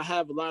models. I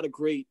have a lot of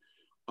great,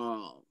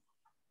 I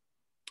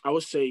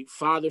would say,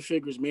 father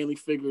figures, manly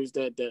figures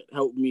that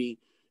helped me,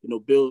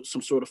 build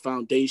some sort of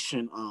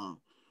foundation.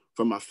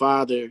 From my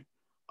father,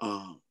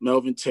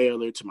 Melvin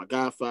Taylor, to my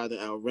godfather,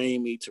 Al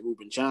Ramey, to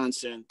Reuben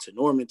Johnson, to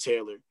Norman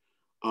Taylor,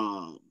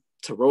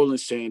 to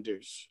Roland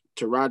Sanders,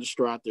 to Roger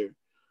Strother.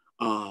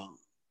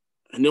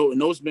 And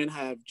those men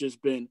have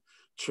just been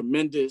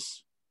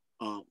tremendous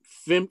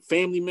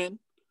family men.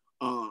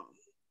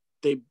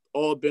 They've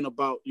all been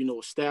about,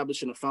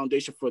 establishing a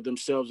foundation for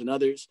themselves and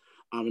others,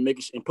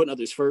 and putting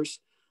others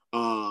first.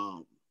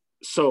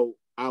 So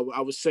I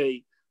would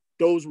say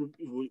those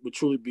would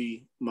truly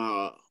be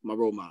my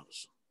role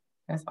models.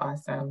 That's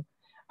awesome.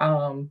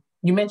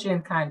 You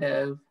mentioned kind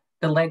of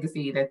the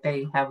legacy that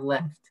they have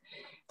left.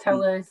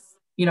 Tell us,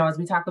 as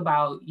we talk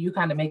about you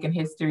kind of making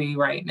history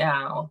right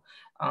now,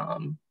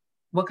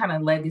 what kind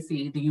of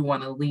legacy do you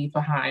want to leave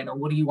behind, or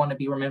what do you want to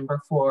be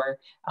remembered for,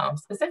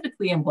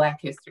 specifically in Black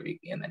History,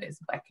 being that it's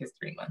Black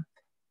History Month?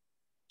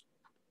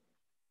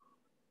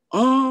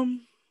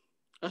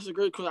 That's a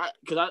great question,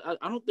 because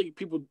I don't think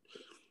people,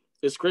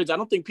 it's crazy. I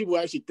don't think people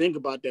actually think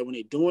about that when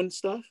they're doing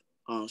stuff,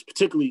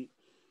 particularly,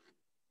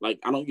 like,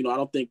 I don't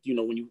think,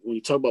 when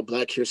you talk about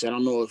Black history, I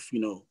don't know if,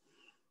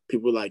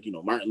 people like,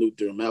 Martin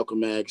Luther and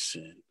Malcolm X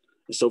and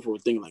so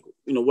forth, thinking like,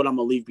 what I'm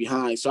gonna leave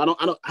behind. So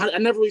I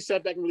never really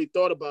sat back and really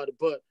thought about it,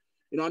 but,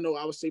 I know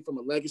I would say from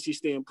a legacy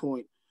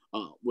standpoint,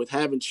 with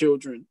having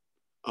children,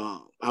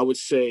 I would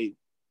say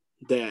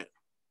that,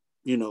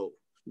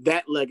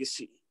 that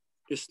legacy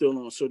is still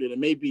on. So that it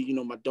may be,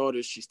 my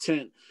daughter, she's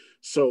 10.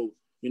 So,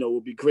 it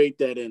would be great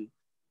that in,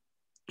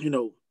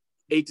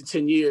 8 to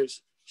 10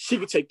 years, she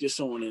could take this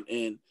on,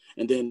 and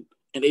then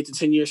in 8 to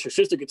 10 years, her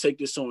sister could take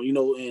this on,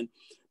 and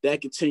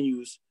that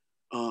continues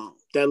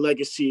that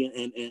legacy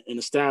and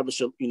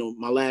establish,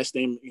 my last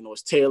name,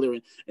 is Taylor,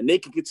 and they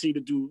can continue to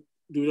do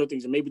other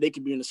things, and maybe they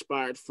can be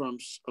inspired from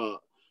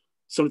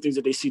some of the things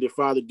that they see their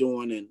father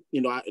doing,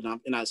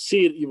 and I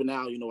see it even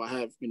now. I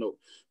have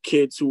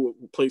kids who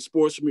play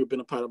sports with me, have been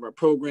a part of our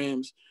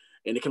programs,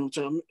 and they come up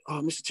to me,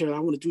 "Oh, Mr. Taylor, I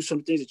want to do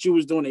some things that you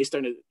was doing." They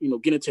starting to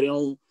get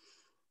into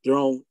their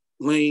own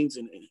lanes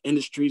and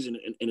industries, and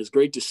it's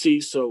great to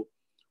see. So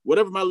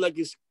whatever my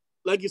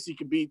legacy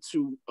could be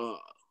to,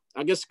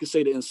 I guess you could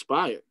say, to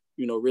inspire,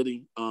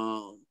 really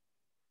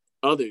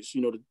others,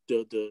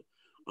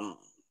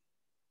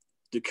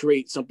 to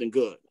create something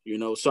good,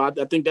 So I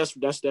think that's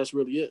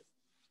really it.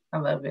 I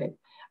love it.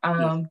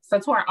 So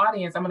to our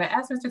audience, I'm going to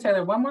ask Mr.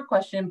 Taylor one more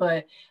question,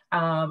 but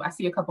I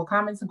see a couple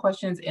comments and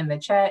questions in the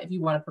chat. If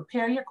you want to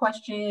prepare your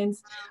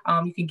questions,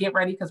 you can get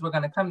ready because we're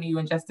going to come to you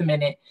in just a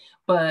minute.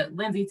 But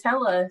Lindsey,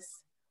 tell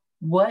us,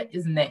 what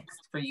is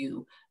next for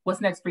you?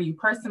 What's next for you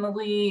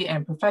personally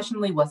and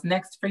professionally? What's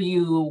next for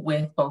you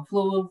with Bow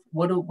Flu?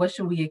 What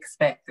should we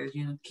expect as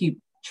you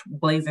keep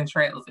blazing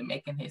trails and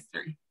making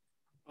history?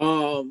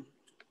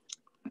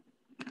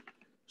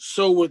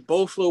 So with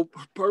Bow Flu,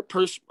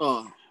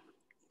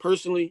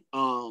 personally,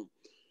 I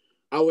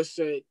would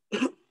say,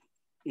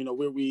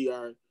 where we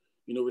are,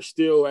 we're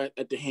still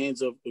at the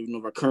hands of,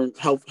 our current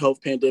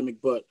health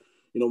pandemic. But,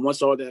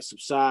 once all that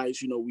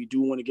subsides, we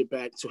do want to get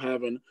back to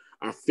having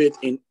our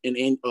 5th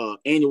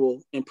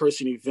annual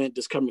in-person event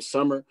this coming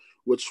summer,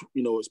 which,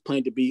 is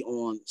planned to be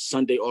on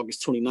Sunday,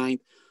 August 29th,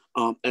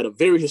 at a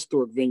very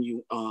historic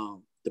venue,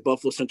 the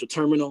Buffalo Central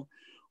Terminal,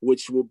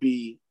 which will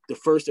be the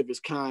first of its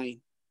kind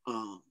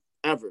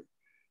ever.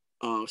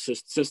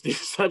 Since the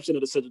inception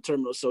of the Central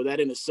Terminal. So that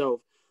in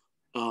itself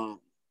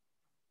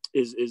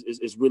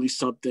is really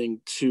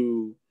something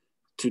to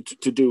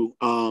do.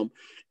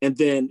 And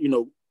then,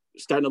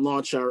 starting to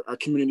launch our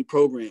community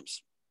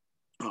programs.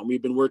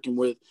 We've been working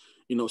with,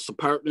 some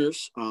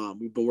partners.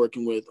 We've been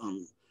working with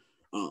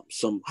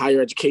some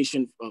higher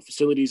education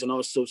facilities and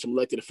also some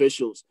elected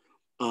officials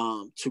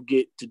to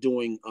get to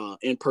doing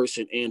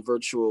in-person and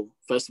virtual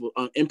festival,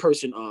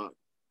 in-person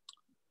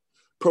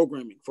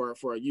programming for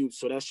our youth.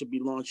 So that should be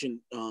launching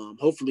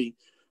hopefully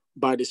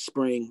by this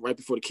spring, right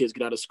before the kids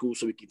get out of school,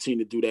 so we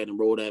continue to do that and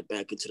roll that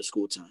back into the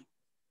school time.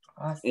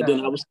 Awesome. And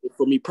then I was,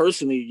 for me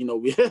personally,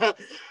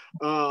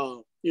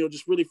 we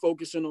just really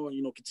focusing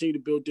on, continue to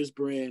build this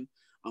brand.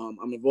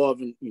 I'm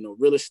involved in,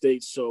 real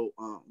estate. So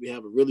we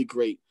have a really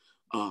great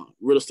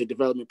real estate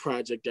development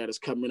project that is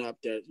coming up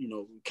that,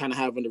 we kind of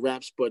have in the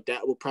wraps, but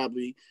that will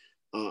probably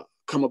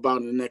come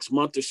about in the next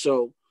month or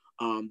so.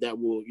 That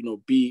will,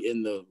 be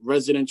in the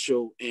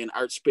residential and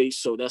art space.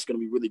 So that's going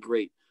to be really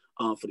great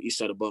for the east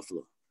side of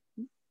Buffalo.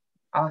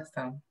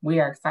 Awesome. We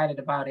are excited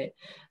about it.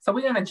 So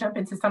we're going to jump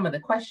into some of the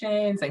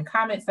questions and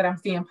comments that I'm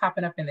seeing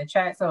popping up in the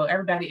chat. So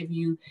everybody, if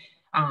you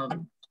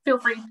feel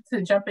free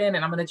to jump in,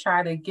 and I'm going to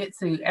try to get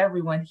to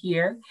everyone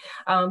here.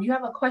 You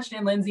have a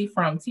question, Lindsey,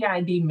 from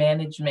TID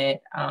Management.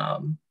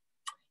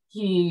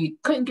 He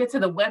couldn't get to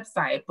the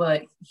website,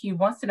 but he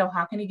wants to know,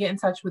 how can he get in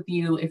touch with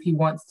you if he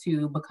wants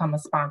to become a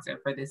sponsor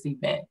for this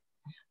event?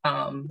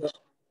 And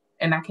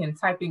I can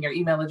type in your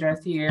email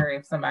address here.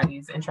 If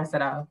somebody's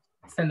interested, I'll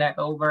send that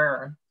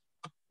over.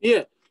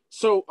 Yeah.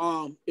 So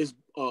it's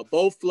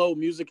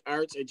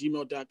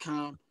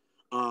bowflowmusicarts@gmail.com.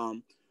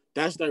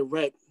 That's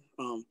direct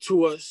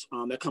to us.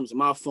 That comes to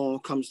my phone,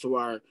 comes to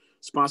our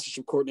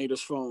sponsorship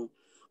coordinator's phone.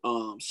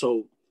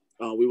 So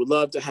we would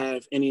love to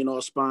have any and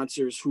all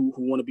sponsors who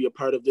want to be a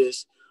part of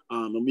this,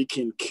 and we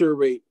can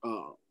curate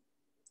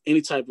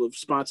any type of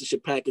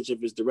sponsorship package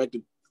if it's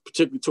directed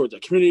particularly towards our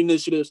community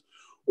initiatives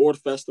or the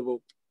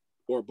festival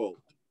or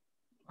both.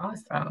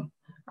 Awesome.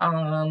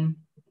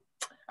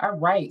 All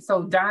right.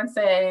 So Don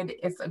said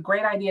it's a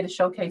great idea to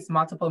showcase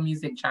multiple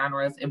music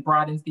genres. It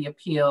broadens the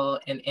appeal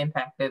and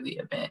impact of the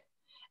event.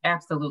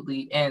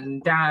 Absolutely.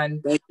 And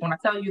Don, when I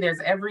tell you there's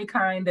every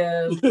kind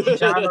of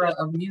genre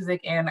of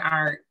music and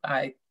art,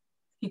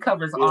 he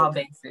covers all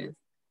bases.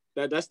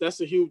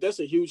 That's a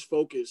huge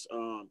focus.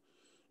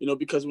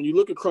 Because when you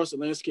look across the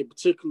landscape,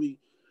 particularly,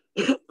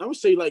 I would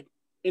say like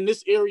in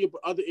this area, but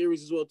other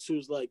areas as well too,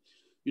 is like,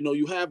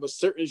 you have a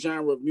certain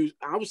genre of music.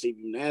 I would say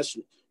even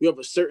national. You have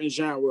a certain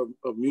genre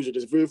of music.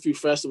 There's very few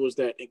festivals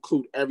that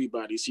include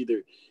everybody. It's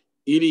either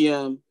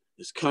EDM,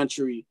 it's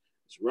country,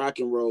 it's rock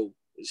and roll,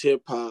 it's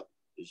hip hop,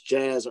 it's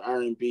jazz or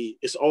R&B.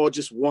 It's all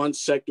just one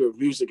sector of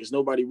music. There's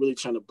nobody really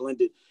trying to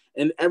blend it.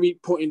 And every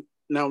point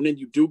now and then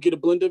you do get a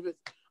blend of it.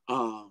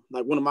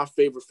 Like one of my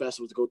favorite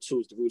festivals to go to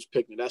is the Roots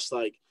Picnic. That's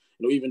like,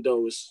 even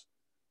though it's,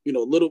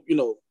 little,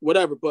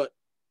 whatever, but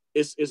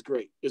it's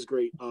great. It's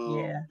great.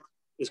 Yeah.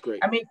 It's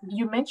great. I mean,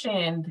 you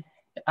mentioned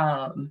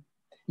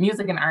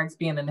music and arts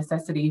being a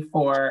necessity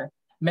for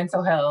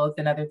mental health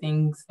and other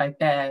things like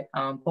that.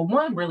 But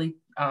one really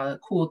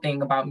cool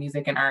thing about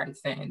music and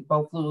arts, and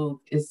Bo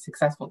Flu is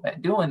successful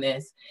at doing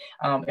this,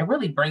 it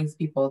really brings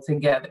people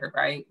together,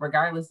 right?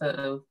 Regardless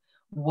of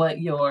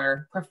what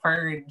your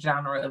preferred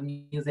genre of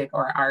music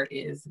or art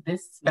is,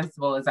 this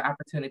festival is an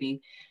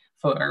opportunity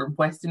for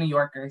Western New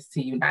Yorkers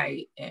to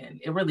unite.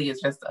 And it really is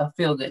just a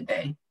feel-good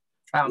day.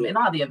 And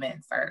all the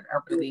events are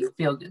really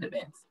feel-good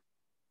events.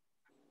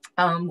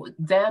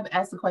 Deb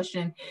asked a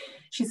question.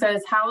 She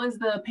says, how is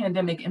the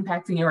pandemic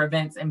impacting your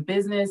events and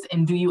business?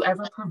 And do you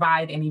ever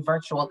provide any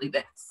virtual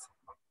events?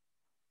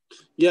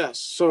 Yes.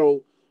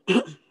 So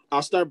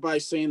I'll start by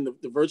saying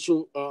the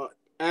virtual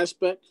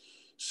aspect.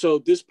 So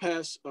this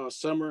past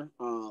summer,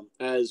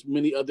 as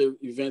many other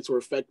events were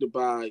affected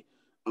by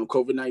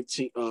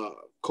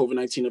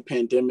COVID-19 and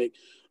pandemic.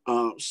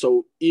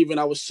 So even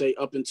I would say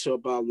up until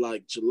about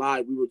like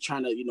July, we were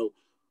trying to,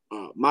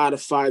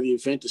 modify the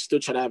event to still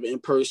try to have it in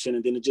person.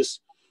 And then it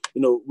just,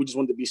 we just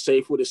wanted to be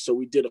safe with it. So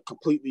we did a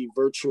completely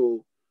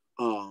virtual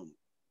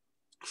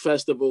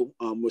festival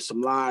with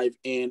some live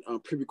and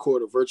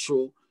pre-recorded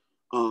virtual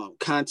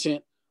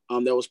content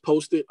that was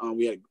posted.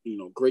 We had,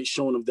 great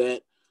showing of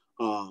that.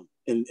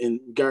 In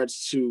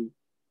regards to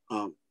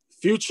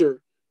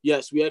future,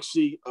 yes, we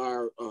actually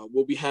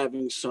we'll be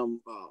having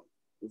some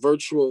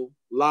virtual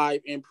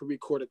live and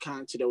pre-recorded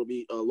content that will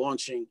be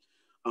launching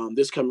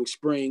this coming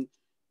spring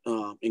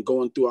and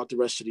going throughout the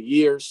rest of the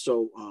year.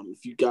 So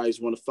if you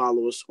guys want to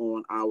follow us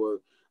on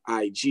our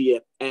IG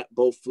at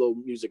Both Flow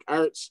Music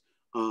Arts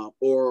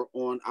or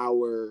on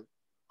our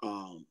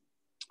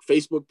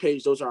Facebook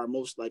page, those are our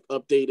most like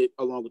updated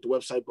along with the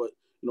website, but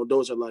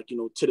those are like,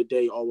 to the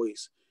day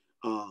always.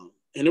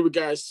 And in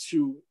regards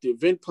to the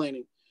event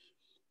planning,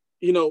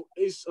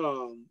 it's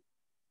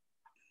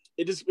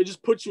it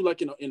just puts you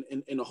like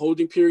in a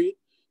holding period.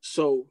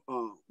 So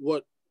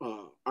what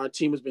our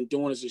team has been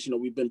doing is just,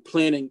 we've been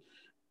planning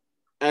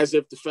as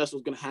if the festival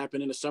is going to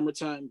happen in the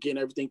summertime, getting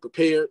everything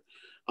prepared,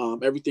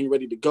 everything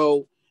ready to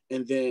go.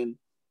 And then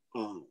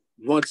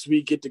once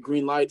we get the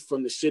green light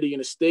from the city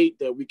and the state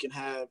that we can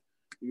have,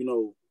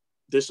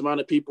 this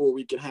amount of people,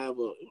 we can have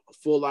a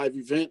full live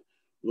event,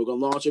 we're going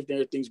to launch everything.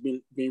 Everything's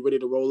being ready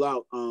to roll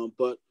out.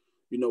 But,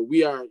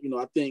 we are,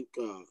 I think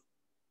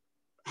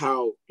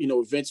how,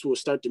 events will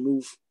start to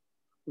move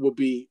will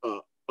be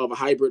of a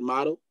hybrid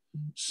model.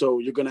 So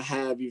you're going to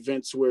have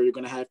events where you're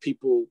going to have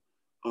people,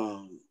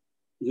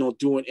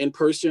 doing in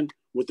person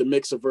with a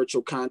mix of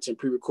virtual content,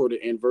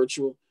 pre-recorded and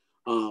virtual.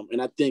 And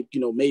I think,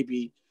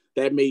 maybe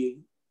that may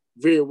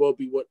very well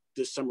be what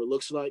this summer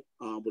looks like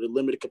with a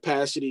limited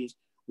capacity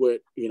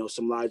with,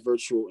 some live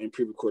virtual and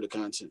pre-recorded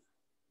content.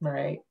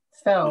 Right.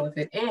 So if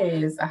it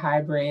is a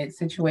hybrid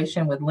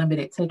situation with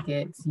limited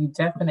tickets, you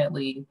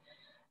definitely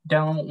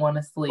don't want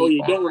to sleep. Oh,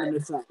 you don't want to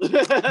miss out.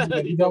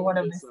 You don't want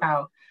to miss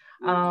out.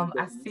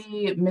 I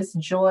see Miss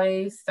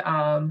Joyce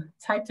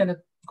typed in a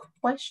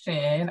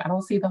question. I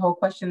don't see the whole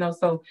question though.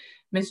 So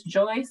Miss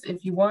Joyce,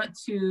 if you want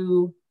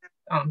to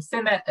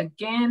send that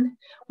again,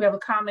 we have a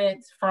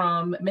comment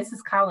from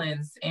Mrs.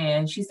 Collins,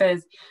 and she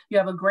says, you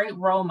have a great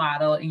role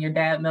model in your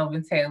dad,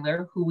 Melvin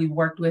Taylor, who we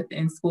worked with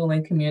in school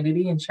and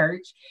community and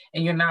church,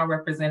 and you're now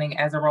representing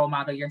as a role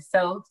model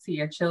yourself to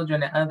your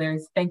children and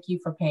others. Thank you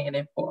for paying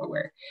it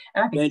forward.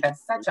 And I think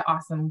that's such an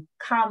awesome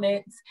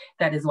comment.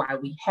 That is why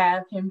we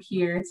have him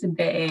here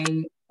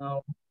today,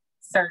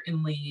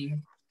 certainly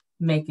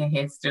making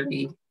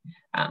history.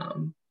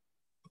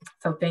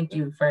 So thank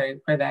you for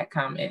that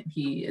comment.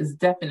 He is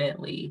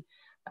definitely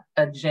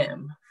a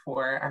gem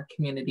for our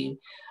community.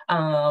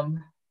 I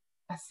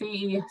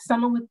see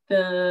someone with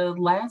the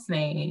last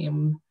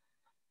name,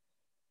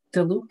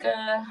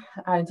 DeLuca.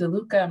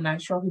 DeLuca, I'm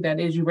not sure who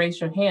that is. You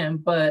raised your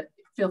hand, but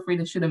feel free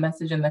to shoot a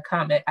message in the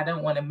comment. I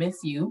don't want to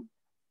miss you.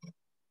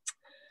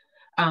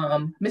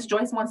 Miss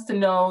Joyce wants to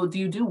know, do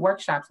you do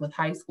workshops with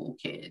high school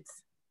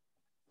kids?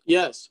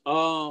 Yes.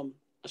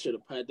 I should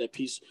have had that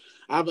piece.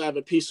 I have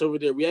a piece over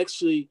there. We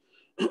actually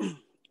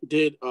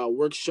did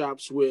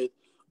workshops with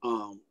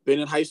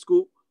Bennett High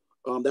School.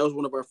 That was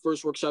one of our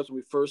first workshops when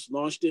we first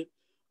launched it.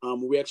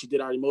 We actually did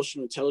our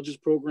emotional intelligence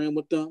program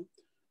with them.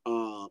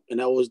 And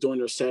that was during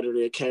their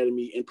Saturday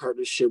Academy in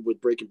partnership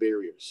with Breaking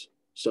Barriers.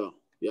 So,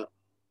 yeah.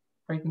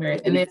 Breaking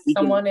Barriers. And if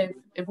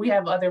we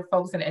have other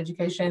folks in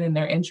education and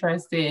they're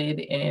interested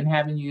in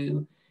having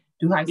you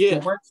do high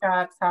school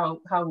workshops, how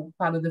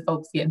do the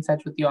folks get in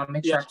touch with you? I'll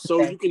make sure.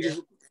 So you can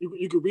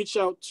you can reach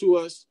out to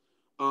us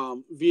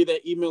via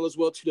that email as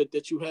well too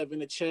that you have in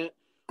the chat.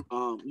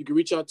 You can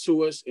reach out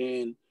to us,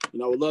 and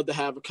I would love to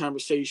have a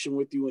conversation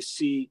with you and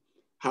see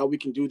how we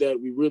can do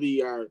that. We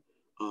really are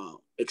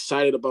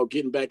excited about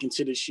getting back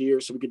into this year,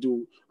 so we can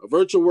do a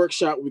virtual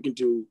workshop. We can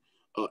do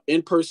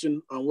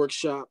in-person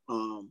workshop.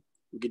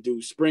 We could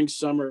do spring,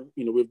 summer.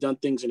 We've done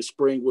things in the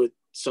spring with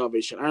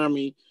Salvation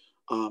Army.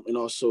 And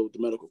also the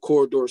medical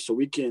corridor, so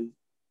we can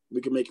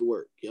make it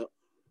work. Yep.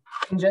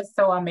 And just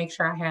so I make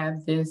sure I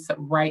have this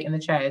right in the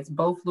chat, it's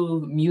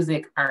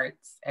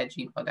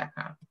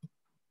boflumusicArts@gmail.com.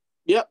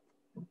 Yep.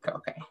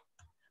 Okay.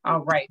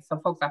 All right. So,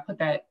 folks, I put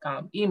that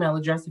email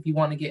address if you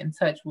want to get in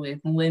touch with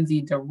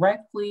Lindsey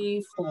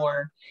directly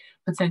for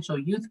potential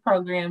youth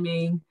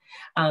programming.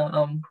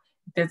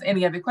 If there's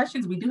any other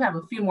questions, we do have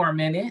a few more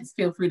minutes.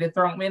 Feel free to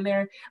throw them in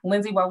there.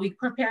 Lindsey, while we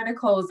prepare to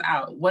close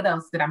out, what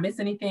else? Did I miss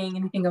anything?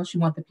 Anything else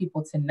you want the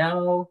people to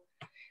know?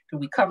 Did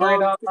we cover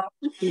it all?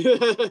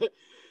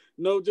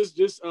 No, just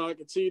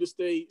continue to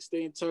stay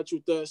in touch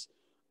with us.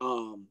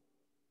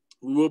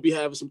 We will be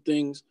having some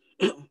things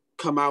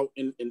come out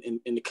in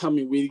the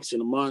coming weeks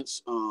and the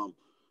months,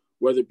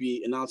 whether it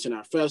be announcing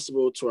our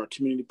festival, to our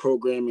community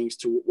programmings,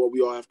 to what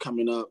we all have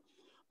coming up.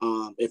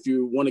 If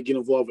you want to get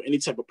involved with any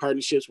type of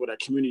partnerships with our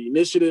community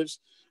initiatives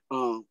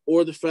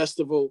or the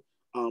festival,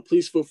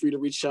 please feel free to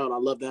reach out.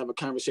 I'd love to have a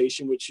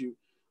conversation with you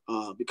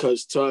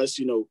because to us,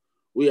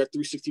 we are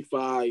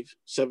 365,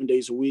 7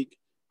 days a week.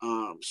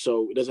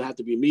 So it doesn't have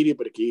to be immediate,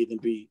 but it can even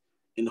be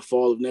in the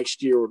fall of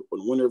next year or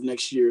the winter of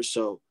next year.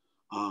 So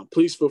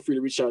please feel free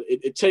to reach out.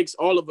 It takes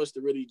all of us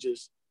to really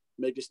just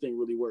make this thing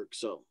really work.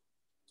 So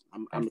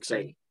I'm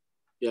excited. Great.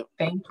 Yep.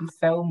 Thank you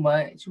so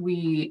much.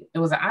 It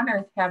was an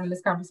honor having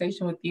this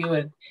conversation with you.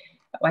 And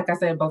like I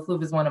said, Both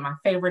Loop is one of my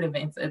favorite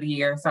events of the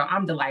year. So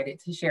I'm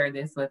delighted to share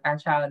this with our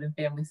Child and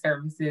Family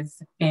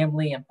Services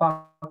family and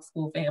Falk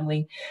School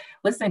family.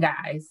 Listen,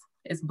 guys,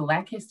 it's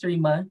Black History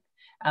Month.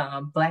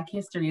 Black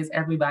history is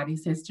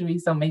everybody's history.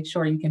 So make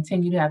sure you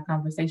continue to have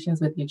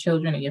conversations with your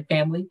children and your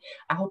family.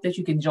 I hope that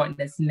you can join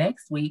us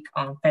next week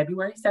on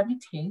February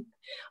 17th,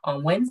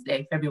 on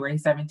Wednesday, February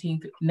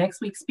 17th.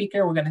 Next week's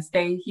speaker, we're going to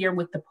stay here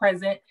with the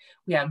present.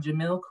 We have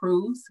Jamil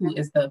Cruz, who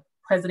is the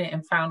president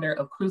and founder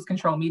of Cruise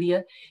Control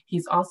Media.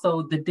 He's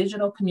also the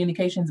digital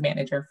communications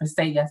manager for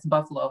Say Yes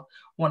Buffalo,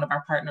 one of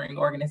our partnering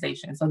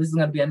organizations. So this is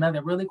going to be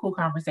another really cool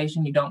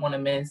conversation you don't want to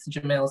miss.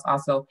 Jamil is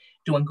also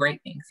doing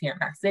great things here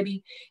in our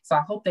city. So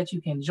I hope that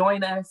you can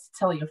join us,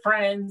 tell your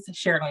friends,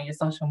 share it on your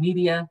social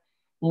media.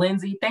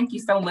 Lindsey, thank you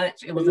so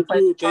much. It was a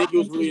pleasure. Thank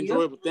you. It was really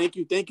enjoyable. Thank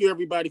you,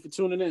 everybody, for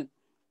tuning in.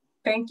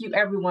 Thank you,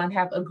 everyone.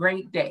 Have a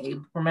great day.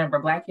 Remember,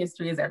 Black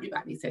history is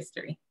everybody's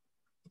history.